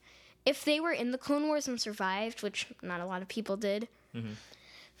like if they were in the Clone Wars and survived, which not a lot of people did. Mm-hmm.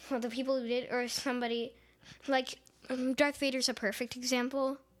 Well, the people who did, or somebody like Darth Vader's a perfect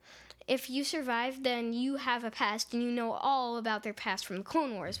example. If you survive, then you have a past, and you know all about their past from the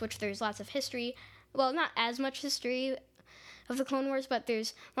Clone Wars, which there's lots of history. Well, not as much history of the Clone Wars, but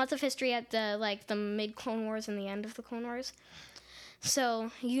there's lots of history at the mid-Clone Wars and the end of the Clone Wars.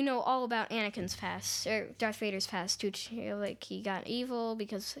 So you know all about Anakin's past, or Darth Vader's past, which, like, he got evil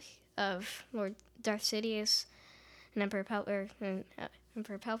because of Lord Darth Sidious and Emperor Palpatine,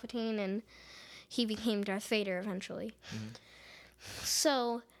 and he became Darth Vader eventually. Mm-hmm.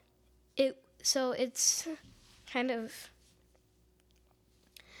 So it's kind of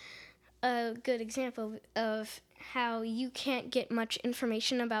a good example of how you can't get much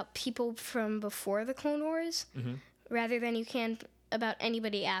information about people from before the Clone Wars, mm-hmm. rather than you can about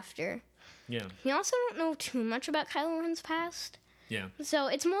anybody after. Yeah. You also don't know too much about Kylo Ren's past. Yeah. So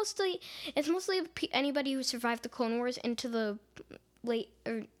it's mostly anybody who survived the Clone Wars into the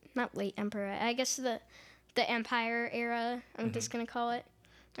not late Emperor. I guess the Empire era. I'm mm-hmm. just gonna call it.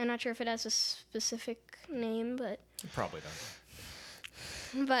 I'm not sure if it has a specific name, but it probably does.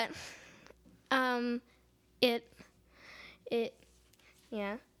 But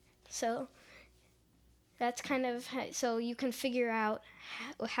yeah. So that's kind of so you can figure out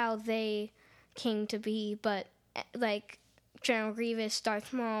how they came to be, but like General Grievous,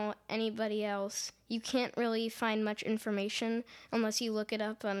 Darth Maul, anybody else, you can't really find much information unless you look it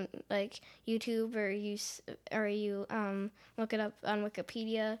up on like YouTube or you look it up on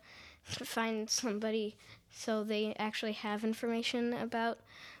Wikipedia to find somebody so they actually have information about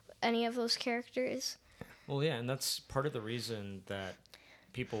any of those characters. Well, yeah, and that's part of the reason that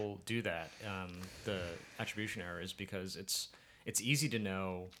people do that, the attribution error, is because it's easy to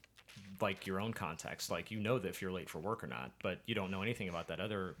know, like, your own context. Like, you know that if you're late for work or not, but you don't know anything about that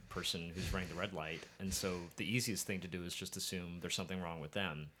other person who's running the red light. And so the easiest thing to do is just assume there's something wrong with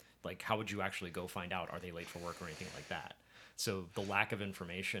them. Like, how would you actually go find out, are they late for work or anything like that? So the lack of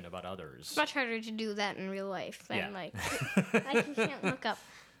information about others. It's much harder to do that in real life than, yeah. like, I can't look up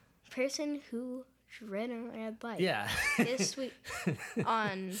person who ran a red light. Yeah. This week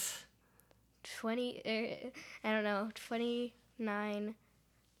on 29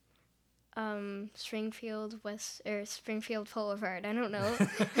 Springfield Boulevard. I don't know.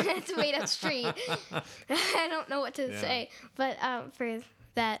 It's made up street. I don't know what to say, but for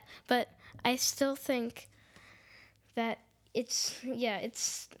that. But I still think that it's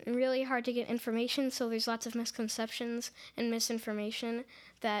really hard to get information. So there's lots of misconceptions and misinformation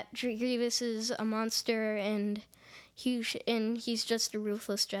that Grievous is a monster and he's just a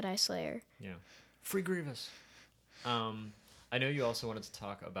ruthless Jedi Slayer. Yeah, free Grievous. I know you also wanted to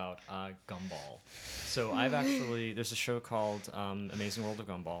talk about Gumball. So there's a show called Amazing World of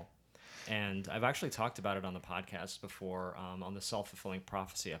Gumball, and I've actually talked about it on the podcast before. On the Self-Fulfilling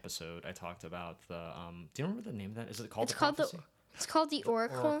Prophecy episode, I talked about the. Do you remember the name of that? Is it called the Prophecy? It's called the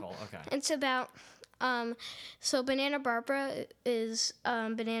Oracle. Oracle, okay. It's about. So Banana Barbara is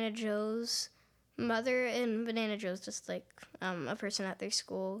Banana Joe's mother, and Banana Joe's just like a person at their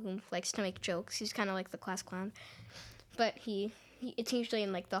school who likes to make jokes. He's kind of like the class clown. But it's usually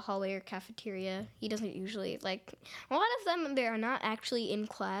in, like, the hallway or cafeteria. He doesn't usually, like, a lot of them, they are not actually in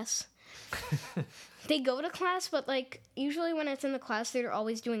class. they go to class, but like usually when it's in the class, they're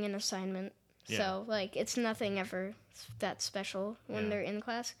always doing an assignment. Yeah. So like it's nothing ever that special when they're in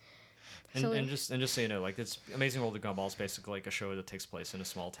class. And just so you know, like it's Amazing World of Gumball is basically like a show that takes place in a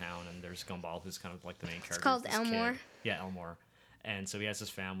small town, and there's Gumball, who's kind of like the main character. It's called this Elmore. Kid. Yeah, Elmore. And so he has his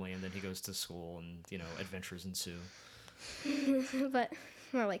family, and then he goes to school, and adventures ensue. But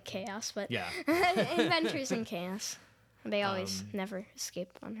more like chaos. But yeah, adventures and chaos. They always never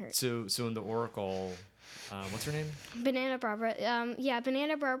escape unhurt. So in the Oracle, what's her name? Banana Barbara.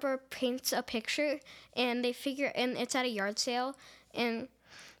 Banana Barbara paints a picture, and and it's at a yard sale, and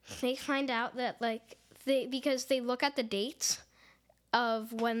they find out that because they look at the dates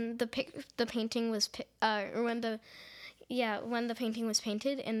of when the painting was when the painting was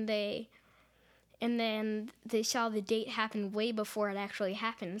painted, and then they saw the date happen way before it actually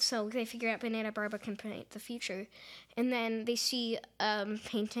happened. So they figure out Banana Barbara can paint the future, and then they see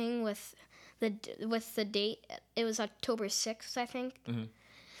painting with the date. It was October 6th, I think. Mm-hmm.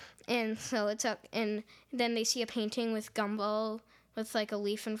 And so it's up, and then they see a painting with Gumball with like a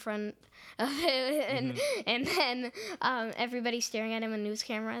leaf in front of it, and then everybody staring at him with news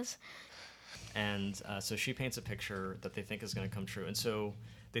cameras. And so she paints a picture that they think is going to come true, and so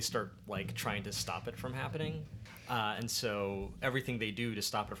they start like trying to stop it from happening. And so everything they do to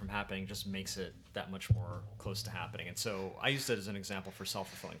stop it from happening just makes it that much more close to happening. And so I used it as an example for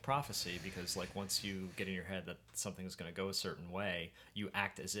self-fulfilling prophecy, because like once you get in your head that something is going to go a certain way, you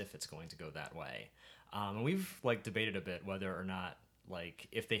act as if it's going to go that way. And we've like debated a bit whether or not, like,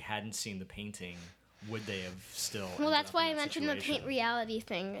 if they hadn't seen the painting, would they have still? Well, that's why I mentioned the paint reality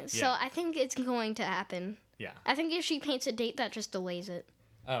thing. So I think it's going to happen. Yeah. I think if she paints a date, that just delays it.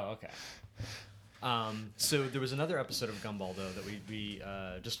 Oh, okay. So there was another episode of Gumball, though, that we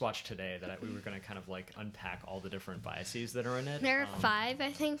just watched today that we were going to kind of like unpack all the different biases that are in it. There are 5,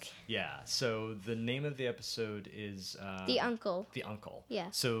 I think. Yeah. So the name of the episode is The Uncle. The Uncle. Yeah.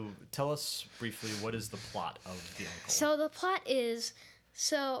 So tell us briefly, what is the plot of The Uncle? So the plot is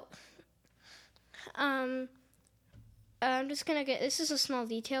I'm just gonna this is a small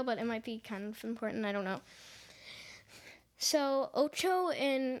detail, but it might be kind of important. I don't know. So Ocho,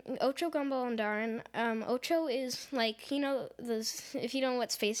 Gumball, and Darren. Ocho is like, if you know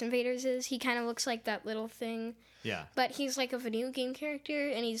what Space Invaders is, he kind of looks like that little thing. Yeah. But he's like a video game character,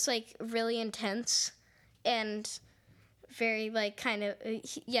 and he's like really intense and very like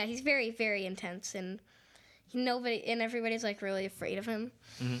he's very, very intense, and everybody's like really afraid of him.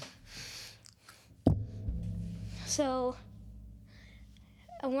 Mm-hmm. So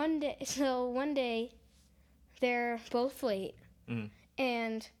one day they're both late,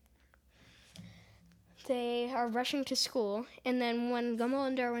 and they are rushing to school, and then when Gumball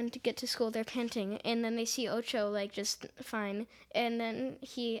and Darwin get to school, they're panting, and then they see Ocho like just fine, and then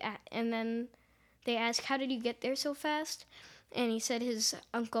they ask, "How did you get there so fast?" And he said his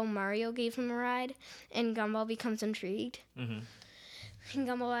uncle Mario gave him a ride, and Gumball becomes intrigued. Mm-hmm. And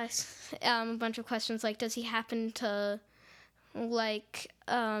Gumball asks a bunch of questions like, does he happen to like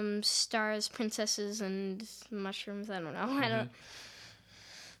stars, princesses, and mushrooms? I don't know. Mm-hmm. I don't.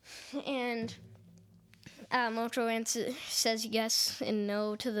 And Ocho says yes and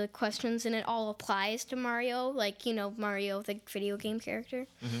no to the questions, and it all applies to Mario, like Mario, the video game character.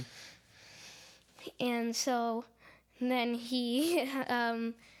 Mm-hmm. And so then he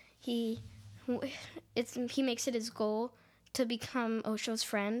makes it his goal to become Osho's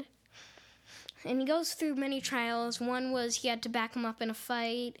friend. And he goes through many trials. One was he had to back him up in a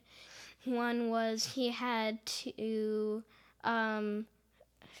fight. One was he had to,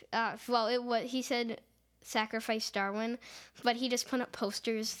 he said sacrifice Darwin, but he just put up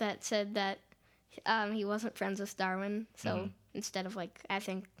posters that said that he wasn't friends with Darwin. So instead of I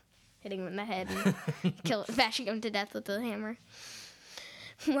think hitting him in the head and bashing him to death with a hammer.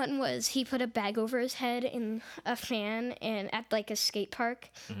 One was he put a bag over his head in a fan and at like a skate park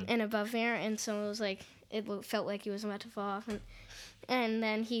and above there, and so it was like it felt like he was about to fall off, and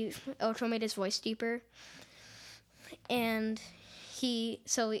then Ocho made his voice deeper, and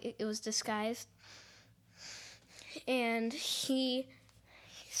it was disguised, and he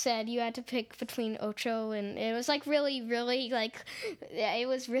said you had to pick between Ocho, and it was like really, really it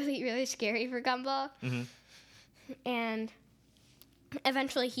was really, really scary for Gumball, and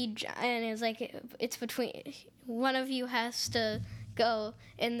eventually it was like it's between one of you has to go,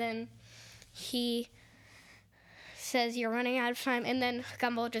 and then he says you're running out of time, and then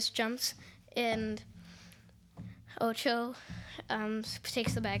Gumball just jumps, and Ocho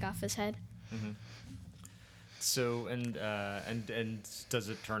takes the bag off his head. Mm-hmm. So and does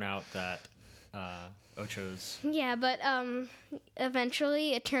it turn out that Ocho's. Yeah, but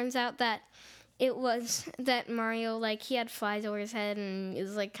eventually it turns out that it was that Mario, like, he had flies over his head and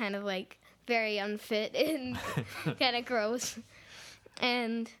is like kind of like very unfit and kind of gross.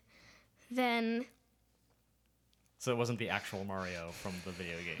 And then So it wasn't the actual Mario from the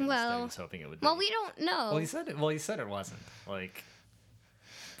video games that he was hoping it would be. Well, we don't know. Well, he said it wasn't. Like,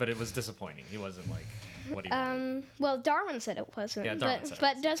 but it was disappointing. He wasn't like what he wanted. Well, Darwin said it wasn't. Yeah, Darwin said it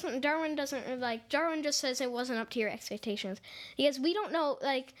but Darwin doesn't like. Darwin just says it wasn't up to your expectations because we don't know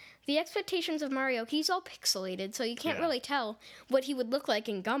like the expectations of Mario. He's all pixelated, so you can't really tell what he would look like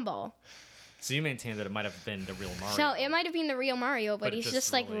in Gumball. So you maintain that it might have been the real Mario. No, it might have been the real Mario, but he's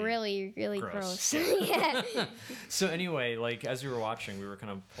just like really gross. Yeah. So anyway, like as we were watching, we were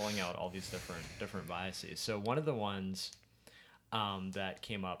kind of pulling out all these different biases. So one of the ones that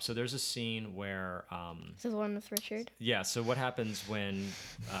came up. So there's a scene where this is the one with Richard. Yeah. So what happens when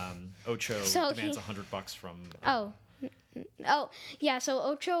Ocho demands $100 from? Oh, yeah. So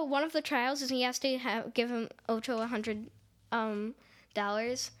Ocho, one of the trials is he has to give him Ocho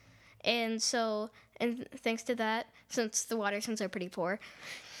 $100. And so, and thanks to that, since the Wattersons are pretty poor.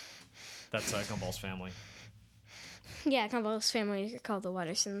 That's Gumball's family. Yeah, Gumball's family are called the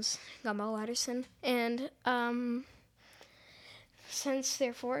Wattersons. Gumball Watterson. And since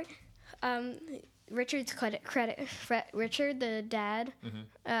they're poor, Richard, the dad,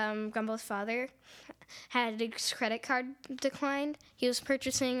 Gumball's father, had his credit card declined. He was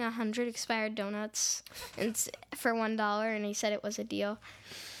purchasing 100 expired donuts for $1, and he said it was a deal.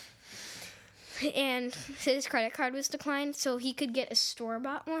 And his credit card was declined, so he could get a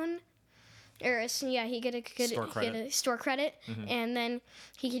store-bought one. He could get a store credit, and then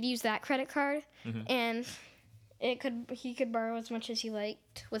he could use that credit card, and he could borrow as much as he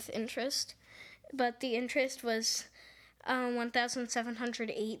liked with interest. But the interest was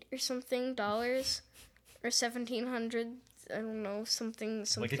 $1,708 or something dollars, or $1,700. I don't know, something.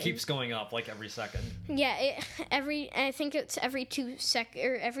 Like it keeps going up, like every second. Yeah, I think it's every 2 seconds,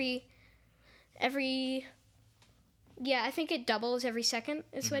 or I think it doubles every second,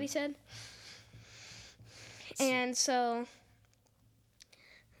 is what he said. And so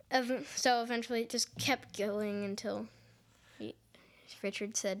eventually it just kept going until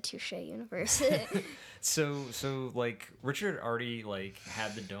Richard said, "Touche, universe." So like Richard already like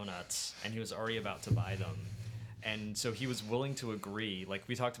had the donuts and he was already about to buy them. And so he was willing to agree. Like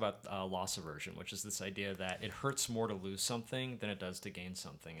we talked about loss aversion, which is this idea that it hurts more to lose something than it does to gain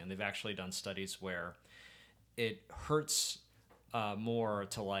something. And they've actually done studies where it hurts more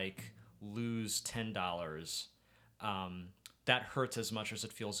to like lose $10. That hurts as much as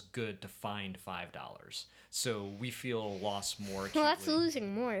it feels good to find $5. So we feel loss more acutely. Well, that's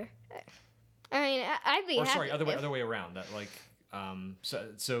losing more. I mean, I'd be happy. Or sorry, other way around. That like.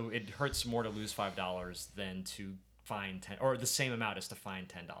 So it hurts more to lose $5 than to find 10, or the same amount as to find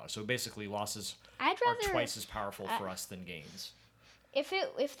 $10. So basically, losses are twice as powerful for us than gains. If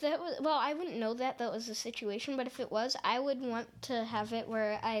that was, well, I wouldn't know that was the situation, but if it was, I would want to have it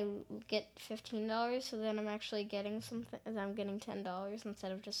where I get $15, so then I'm actually getting something. I'm getting $10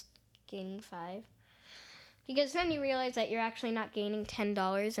 instead of just gaining $5. Because then you realize that you're actually not gaining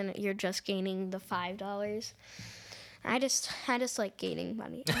 $10 and you're just gaining the $5. I just like gaining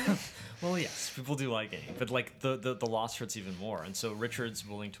money. Well, yes, people do like gaining, but like the loss hurts even more, and so Richard's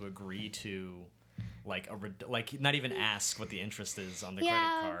willing to agree to like not even ask what the interest is on the credit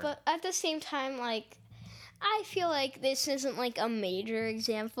card. Yeah, but at the same time, like I feel like this isn't like a major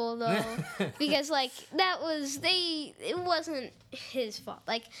example though, because like it wasn't his fault.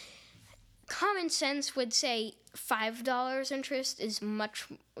 Like common sense would say $5 interest is much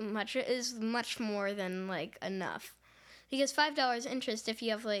more than like enough. Because $5 interest, if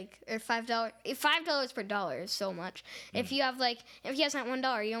you have like, or $5 per dollar is so much. If you have like, if he has that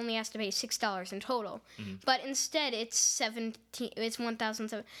 $1, he only has to pay $6 in total. But instead, it's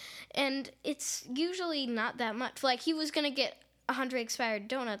 $1,007, and it's usually not that much. Like he was gonna get 100 expired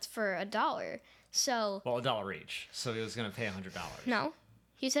donuts for $1, so. Well, $1 each, so he was gonna pay $100. No,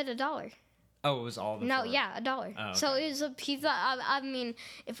 he said $1. Oh, it was all the. No, yeah, $1. Oh, okay. So it was he thought. I mean,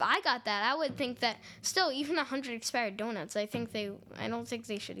 if I got that, I would think that still even 100 expired donuts. I don't think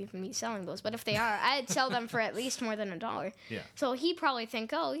they should even be selling those. But if they are, I'd sell them for at least more than $1. Yeah. So he probably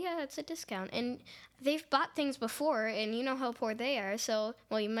think, oh yeah, it's a discount, and they've bought things before, and you know how poor they are. So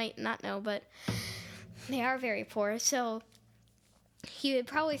well, you might not know, but they are very poor. So he would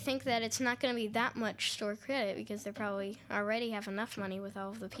probably think that it's not going to be that much store credit because they probably already have enough money with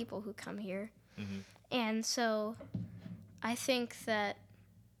all of the people who come here. And so I think that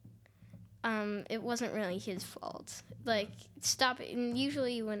it wasn't really his fault. Like, stop it. And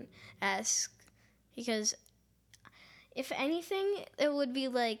usually you wouldn't ask because if anything, it would be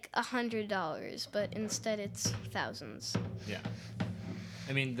like $100, but instead it's thousands. Yeah.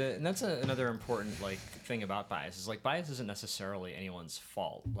 I mean, and that's another important like thing about bias is like bias isn't necessarily anyone's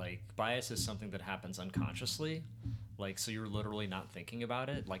fault. Like bias is something that happens unconsciously. Like, so you're literally not thinking about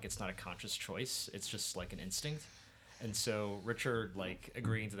it. Like, it's not a conscious choice. It's just like an instinct. And so Richard, like,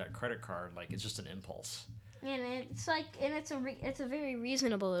 agreeing to that credit card, like, it's just an impulse. And it's like, and it's a very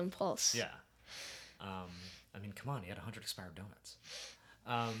reasonable impulse. Yeah. I mean, come on, he had 100 expired donuts.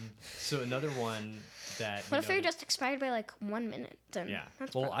 So another one that... What if they just expired by like 1 minute? Then yeah.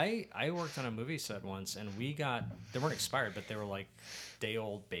 That's Well, I worked on a movie set once, and we got... They weren't expired, but they were like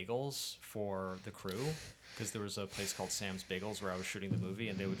day-old bagels for the crew. Because there was a place called Sam's Bagels where I was shooting the movie,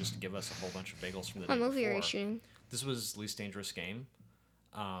 and they would just give us a whole bunch of bagels from the day before. What movie are you shooting? This was Least Dangerous Game.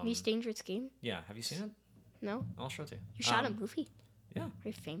 Least Dangerous Game? Yeah. Have you seen it? No. I'll show it to you. You shot a movie? Yeah. Are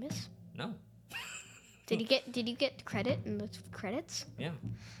you famous? No. Did you get credit in the credits? Yeah.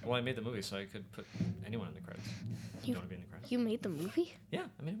 Well, I made the movie, so I could put anyone in the credits. You want to be in the credits? You made the movie? Yeah,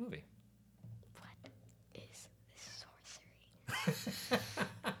 I made a movie. What is this sorcery?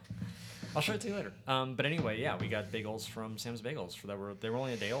 I'll show it to you later. But anyway, yeah, we got bagels from Sam's Bagels. They were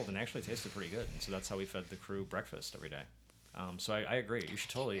only a day old and actually tasted pretty good. And so that's how we fed the crew breakfast every day. So I agree. You should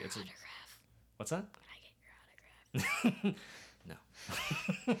totally. It's autograph. What's that? Can I get your autograph?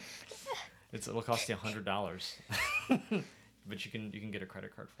 No. It'll cost you $100, but you can get a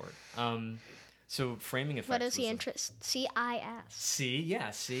credit card for it. So framing effect. What is the interest? See, I asked. See,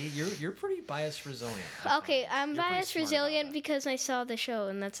 you're pretty bias resilient. Okay, I'm bias resilient because I saw the show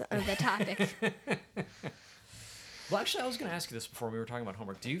and that's the topic. Well, actually, I was going to ask you this before we were talking about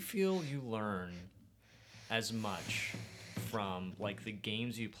homework. Do you feel you learn as much from like the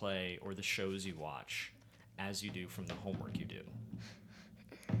games you play or the shows you watch as you do from the homework you do?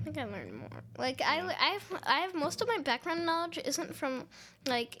 I think I learned more. Like I have most of my background knowledge isn't from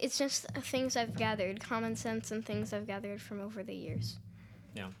like it's just things I've gathered, common sense and things I've gathered from over the years.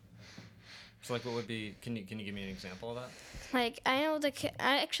 Yeah. So like, what would be? Can you give me an example of that? Like I know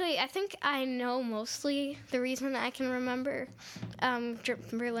I think I know mostly the reason I can remember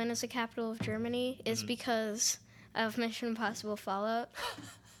Berlin is the capital of Germany is because of Mission Impossible Fallout.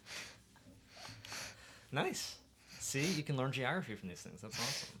 Nice. See, you can learn geography from these things. That's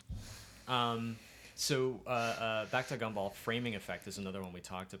awesome. So back to Gumball, framing effect is another one we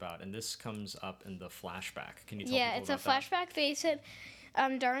talked about, and this comes up in the flashback. Can you tell people it's a about that? flashback. They said,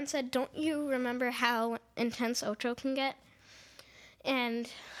 Darwin said, "Don't you remember how intense Ocho can get?" And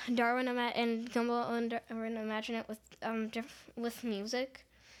Darwin and Gumball and Darwin imagine it with music,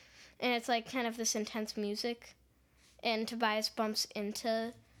 and it's like kind of this intense music, and Tobias bumps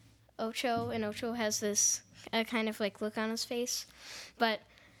into Ocho, and Ocho has this kind of like look on his face, but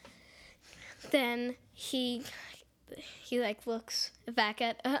then he like looks back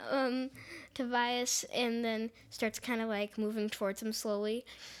at Tobias and then starts kind of like moving towards him slowly,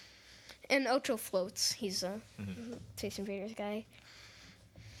 and Ocho floats. He's a Space Invaders guy,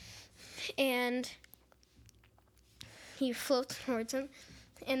 and he floats towards him,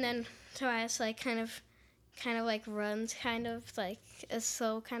 and then Tobias like kind of like runs, kind of like a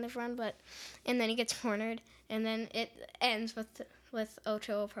slow kind of run, and then he gets cornered, and then it ends with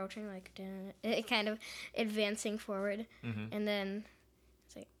Ocho approaching, like it kind of advancing forward, and then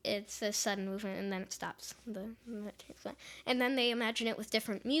it's a sudden movement, and then it stops. And then they imagine it with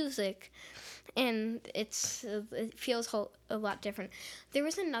different music, and it feels a lot different. There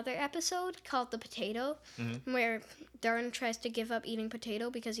was another episode called The Potato, where Darwin tries to give up eating potato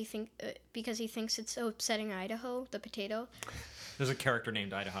because he thinks it's so upsetting Idaho, the potato. There's a character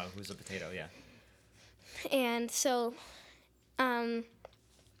named Idaho who's a potato, yeah. And so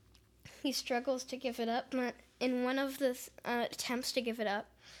he struggles to give it up, but in one of the attempts to give it up,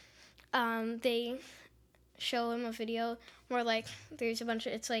 they show him a video where like there's a bunch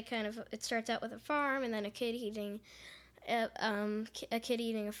of, it's like kind of, it starts out with a farm and then a kid eating a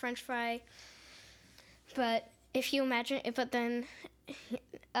French fry. But if you imagine it, but then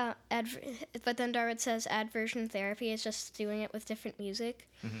Darwin says adversion therapy is just doing it with different music,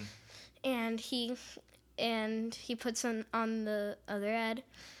 and he puts on the other ad.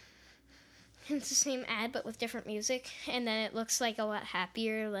 It's the same ad but with different music, and then it looks like a lot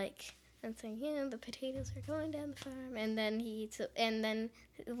happier. Like it's like, the potatoes are going down the farm, and then he eats it, and then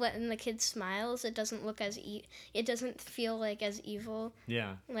when the kid smiles, it doesn't look as it doesn't feel like as evil.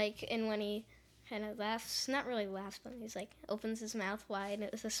 Yeah. Like, and when he kind of laughs, not really laughs, but he's like opens his mouth wide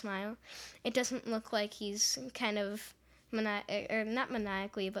with a smile, it doesn't look like he's kind of not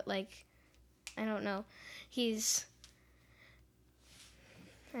maniacally, but like, I don't know, he's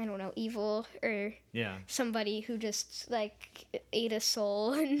I don't know, evil or Yeah. somebody who just like ate a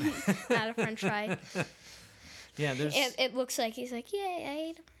soul and not a French fry. Yeah, there's. It looks like he's like, yay, I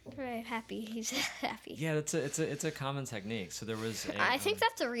ate. Right, happy. He's happy. Yeah, it's a common technique. So there was. I think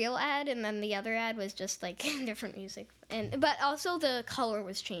that's a real ad, and then the other ad was just like different music, but also the color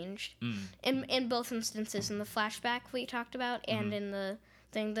was changed in both instances. In the flashback we talked about, and in the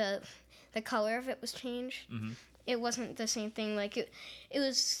thing, the color of it was changed. Mm-hmm. It wasn't the same thing. Like it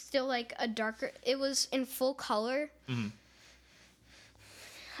was still like a darker. It was in full color. Mm-hmm.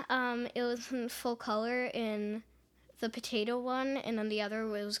 It was in full color in the potato one, and then the other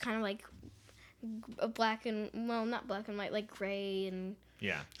was kind of like black and, well, not black and white, like gray and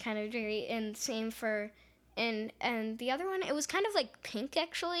kind of gray, and same for, and the other one, it was kind of like pink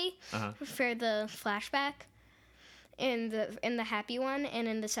actually for the flashback, in the happy one, and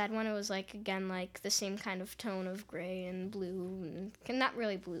in the sad one it was like, again, like the same kind of tone of gray and blue, and not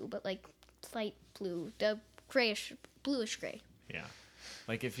really blue, but like light blue, the grayish, bluish gray. Yeah.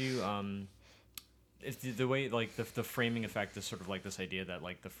 Like if you if the way like the framing effect is sort of like this idea that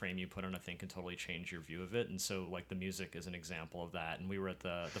like the frame you put on a thing can totally change your view of it, and so like the music is an example of that. And we were at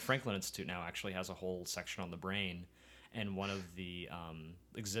the Franklin Institute now actually has a whole section on the brain, and one of the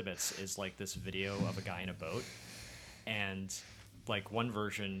exhibits is like this video of a guy in a boat, and like one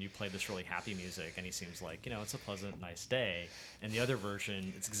version you play this really happy music and he seems like, you know, it's a pleasant, nice day, and the other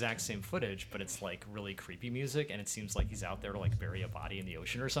version it's exact same footage but it's like really creepy music and it seems like he's out there to like bury a body in the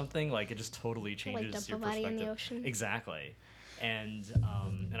ocean or something. Like it just totally changes like your dump a body perspective. in the ocean. Exactly. And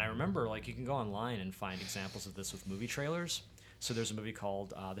I remember like you can go online and find examples of this with movie trailers. So there's a movie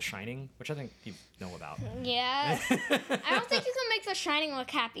called The Shining, which I think you know about. Yeah. I don't think you can make The Shining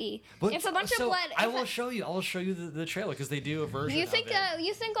look happy. But, if a bunch of blood... I will show you the trailer, because they do a version you think, of it.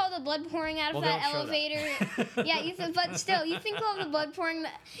 You think all the blood pouring out of that elevator... Yeah, but still, you think all the blood pouring...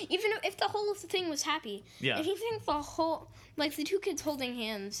 Even if the whole thing was happy, if you think the whole... Like, the two kids holding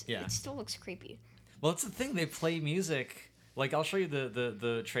hands, it still looks creepy. Well, it's the thing, they play music... Like, I'll show you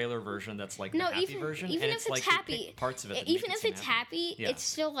the trailer version that's, like, the happy version. Even and if it's like, happy. Parts of it. Even if it's happy, it's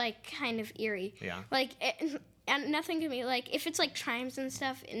still, like, kind of eerie. Yeah. Like, and nothing to me, like, if it's, like, chimes and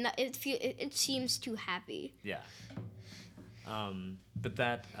stuff, it seems too happy. Yeah.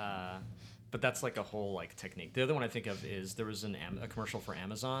 But that's, like, a whole, like, technique. The other one I think of is there was a commercial for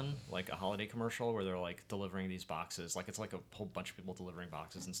Amazon, like, a holiday commercial where they're, like, delivering these boxes. Like, it's, like, a whole bunch of people delivering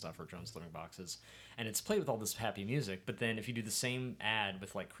boxes and stuff, or drones delivering boxes. And it's played with all this happy music, but then if you do the same ad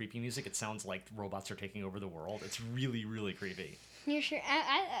with, like, creepy music, it sounds like robots are taking over the world. It's really, really creepy. You're sure?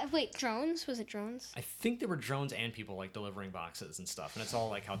 Wait, drones? Was it drones? I think there were drones and people, like, delivering boxes and stuff. And it's all,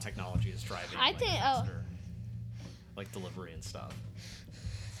 like, how technology is driving, like, delivery and stuff.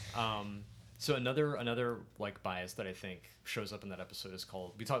 So another like bias that I think shows up in that episode is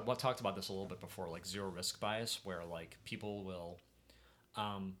called, we talked about this a little bit before, like zero risk bias, where like people will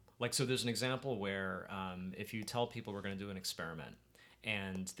like, so there's an example where if you tell people we're going to do an experiment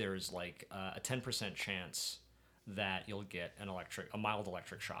and there's like a 10% chance that you'll get a mild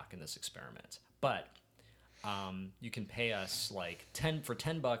electric shock in this experiment, but you can pay us like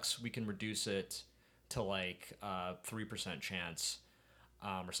 $10 we can reduce it to like 3% chance.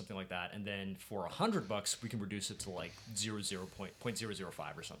 Or something like that, and then for $100 we can reduce it to like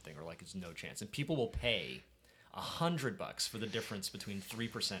 0.005 or something, or like it's no chance, and people will pay $100 for the difference between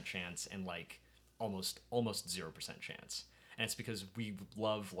 3% chance and like almost 0% chance. And it's because we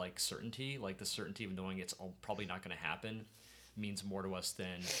love like certainty, like the certainty of knowing it's probably not going to happen means more to us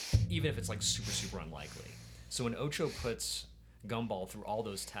than even if it's like super unlikely. So when Ocho puts Gumball through all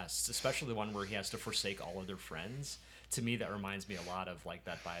those tests, especially the one where he has to forsake all of their friends, to me that reminds me a lot of like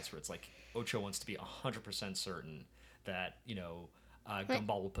that bias where it's like Ocho wants to be 100% certain that, you know,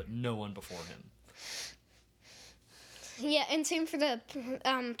 Gumball will put no one before him. Yeah, and same for the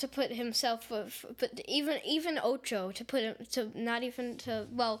to put himself, but even Ocho to put him to not even to,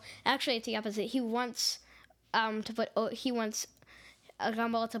 well, actually it's the opposite. He wants Gumball to put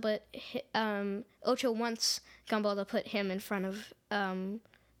Ocho wants Gumball to put him in front of Gumball.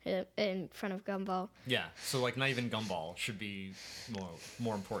 Yeah, so like not even Gumball should be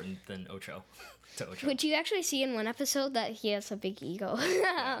more important than Ocho to Ocho. Which you actually see in one episode that he has a big ego.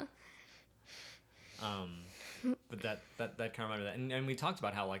 Yeah. But that kind of reminded that, and we talked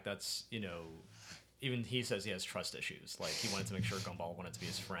about how like that's, you know, even he says he has trust issues. Like, he wanted to make sure Gumball wanted to be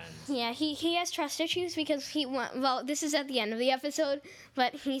his friend. Yeah, he has trust issues because well, this is at the end of the episode,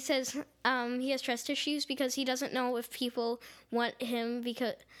 but he says he has trust issues because he doesn't know if people want him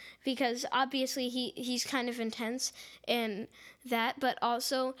because obviously he's kind of intense in that, but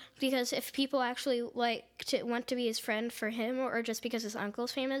also because if people actually want to be his friend for him or just because his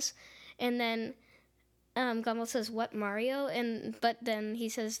uncle's famous, and then Gumball says, "What, Mario?" But then he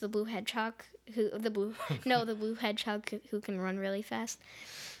says the blue hedgehog the blue hedgehog who can run really fast.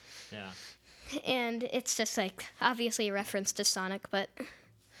 Yeah. And it's just like obviously a reference to Sonic, but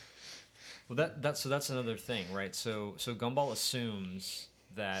well, that's another thing, right? So Gumball assumes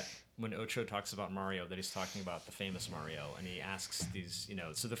that when Ocho talks about Mario, that he's talking about the famous Mario, and he asks these,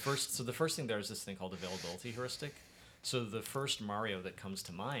 so the first thing there is this thing called availability heuristic. So the first Mario that comes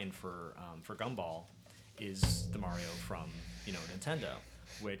to mind for Gumball is the Mario from Nintendo,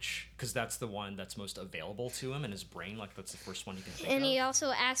 because that's the one that's most available to him in his brain. Like, that's the first one he can think of. And he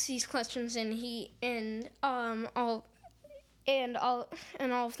also asks these questions, and all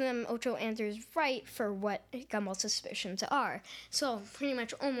of them Ocho answers right for what Gumball's suspicions are. So pretty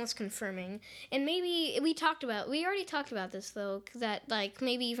much almost confirming. And maybe we already talked about this though, that like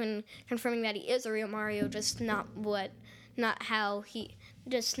maybe even confirming that he is a real Mario, just not how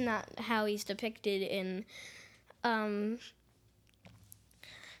he's depicted in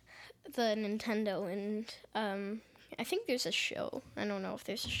the Nintendo, and I think there's a show. I don't know if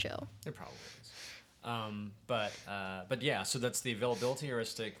there's a show. There probably is. But yeah, so that's the availability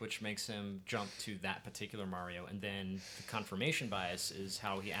heuristic, which makes him jump to that particular Mario, and then the confirmation bias is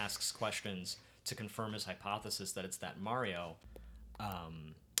how he asks questions to confirm his hypothesis that it's that Mario,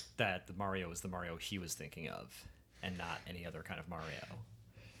 that the Mario is the Mario he was thinking of, and not any other kind of Mario.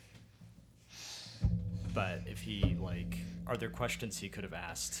 But if he, are there questions he could have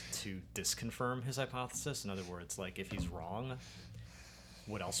asked to disconfirm his hypothesis? In other words, if he's wrong,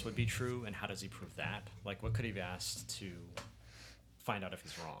 what else would be true, and how does he prove that? What could he have asked to find out if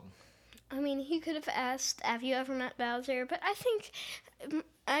he's wrong? I mean, he could have asked, have you ever met Bowser? But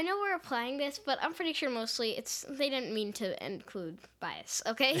I know we're applying this, but I'm pretty sure mostly they didn't mean to include bias,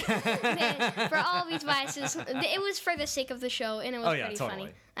 okay? For all of these biases, it was for the sake of the show, and it was pretty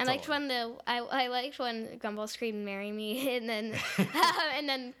funny. I liked when Gumball screamed, "Marry me," and then and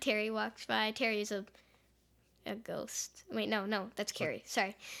then Terry walks by. Terry's a ghost. Wait, no, that's Carrie.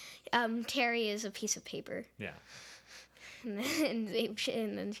 Sorry. Terry is a piece of paper. Yeah. And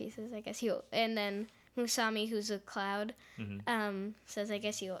then she says, "I guess you." And then Musami, who's a cloud, says, "I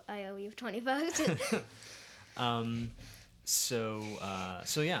guess I owe you $20." So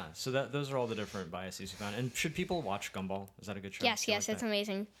those are all the different biases you found. And should people watch Gumball? Is that a good show? Yes, it's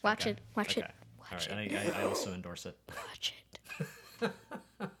amazing. Watch it. Watch it. And I also endorse it. Watch it.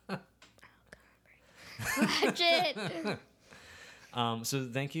 Watch it. So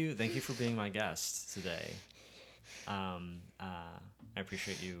thank you for being my guest today. I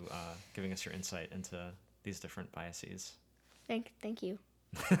appreciate you giving us your insight into these different biases. Thank you.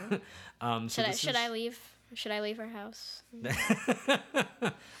 Should I leave? Should I leave our house?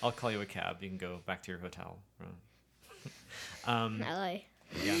 I'll call you a cab. You can go back to your hotel. LA.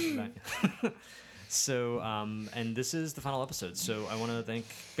 Yeah. So, and this is the final episode. So I want to thank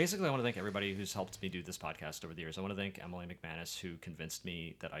everybody who's helped me do this podcast over the years. I want to thank Emily McManus, who convinced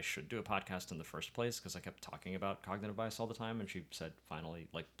me that I should do a podcast in the first place, because I kept talking about cognitive bias all the time, and she said, finally,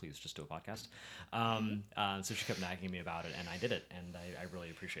 please just do a podcast. So she kept nagging me about it, and I did it, and I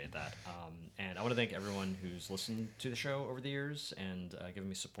really appreciate that. And I want to thank everyone who's listened to the show over the years and given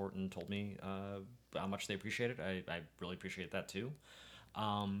me support and told me how much they appreciate it. I really appreciate that, too.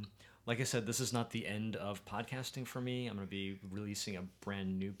 Like I said, this is not the end of podcasting for me. I'm going to be releasing a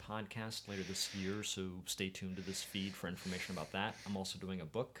brand new podcast later this year, so stay tuned to this feed for information about that. I'm also doing a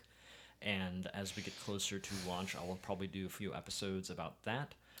book, and as we get closer to launch, I will probably do a few episodes about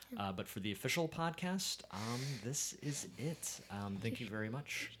that. But for the official podcast, this is it. Thank you very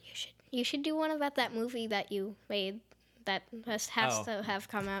much. You should do one about that movie that you made that has to have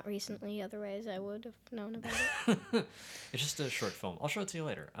come out recently. Otherwise, I would have known about it. It's just a short film. I'll show it to you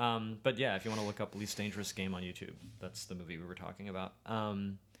later. But yeah, if you want to look up Least Dangerous Game on YouTube, that's the movie we were talking about.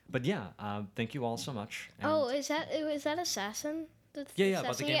 But yeah, thank you all so much. And is that Assassin? Yeah,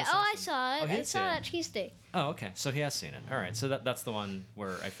 about the game Assassin. I saw it. I saw that Tuesday. Oh, okay. So he has seen it. All right. So that's the one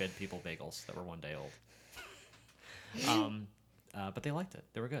where I fed people bagels that were 1 day old. But they liked it.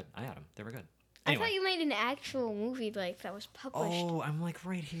 They were good. I had them. They were good. Anyway. I thought you made an actual movie that was published. Oh, I'm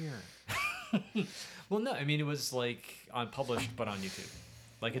right here. Well, no, I mean, it was unpublished, but on YouTube.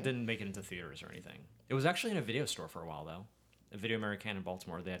 It didn't make it into theaters or anything. It was actually in a video store for a while, though. Video Americana in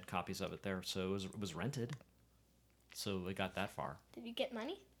Baltimore. They had copies of it there, so it was rented. So it got that far. Did you get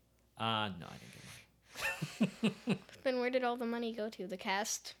money? No, I didn't get money. Then where did all the money go to? The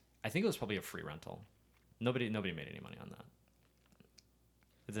cast? I think it was probably a free rental. Nobody made any money on that.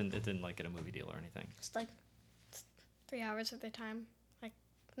 It didn't like get a movie deal or anything. It's like 3 hours of their time. Like,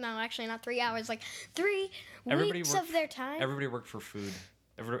 no, actually not 3 hours. Like 3 weeks of their time. Everybody worked for food.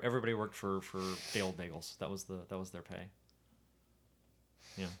 Everybody worked for day old bagels. That was their pay.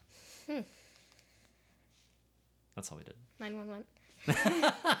 Yeah. That's all we did. 911.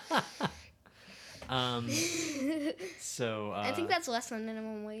 So I think that's less than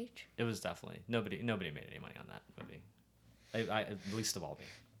minimum wage. It was definitely nobody made any money on that movie. I least of all me.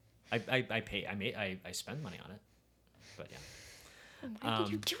 I spend money on it, but yeah. Why did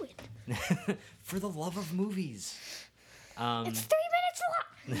you do it? For the love of movies. It's 3 minutes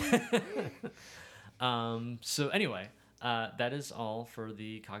long. So anyway, that is all for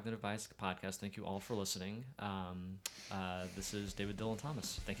the Cognitive Bias podcast. Thank you all for listening. This is David Dylan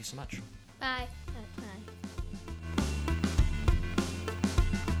Thomas. Thank you so much. Bye. Bye.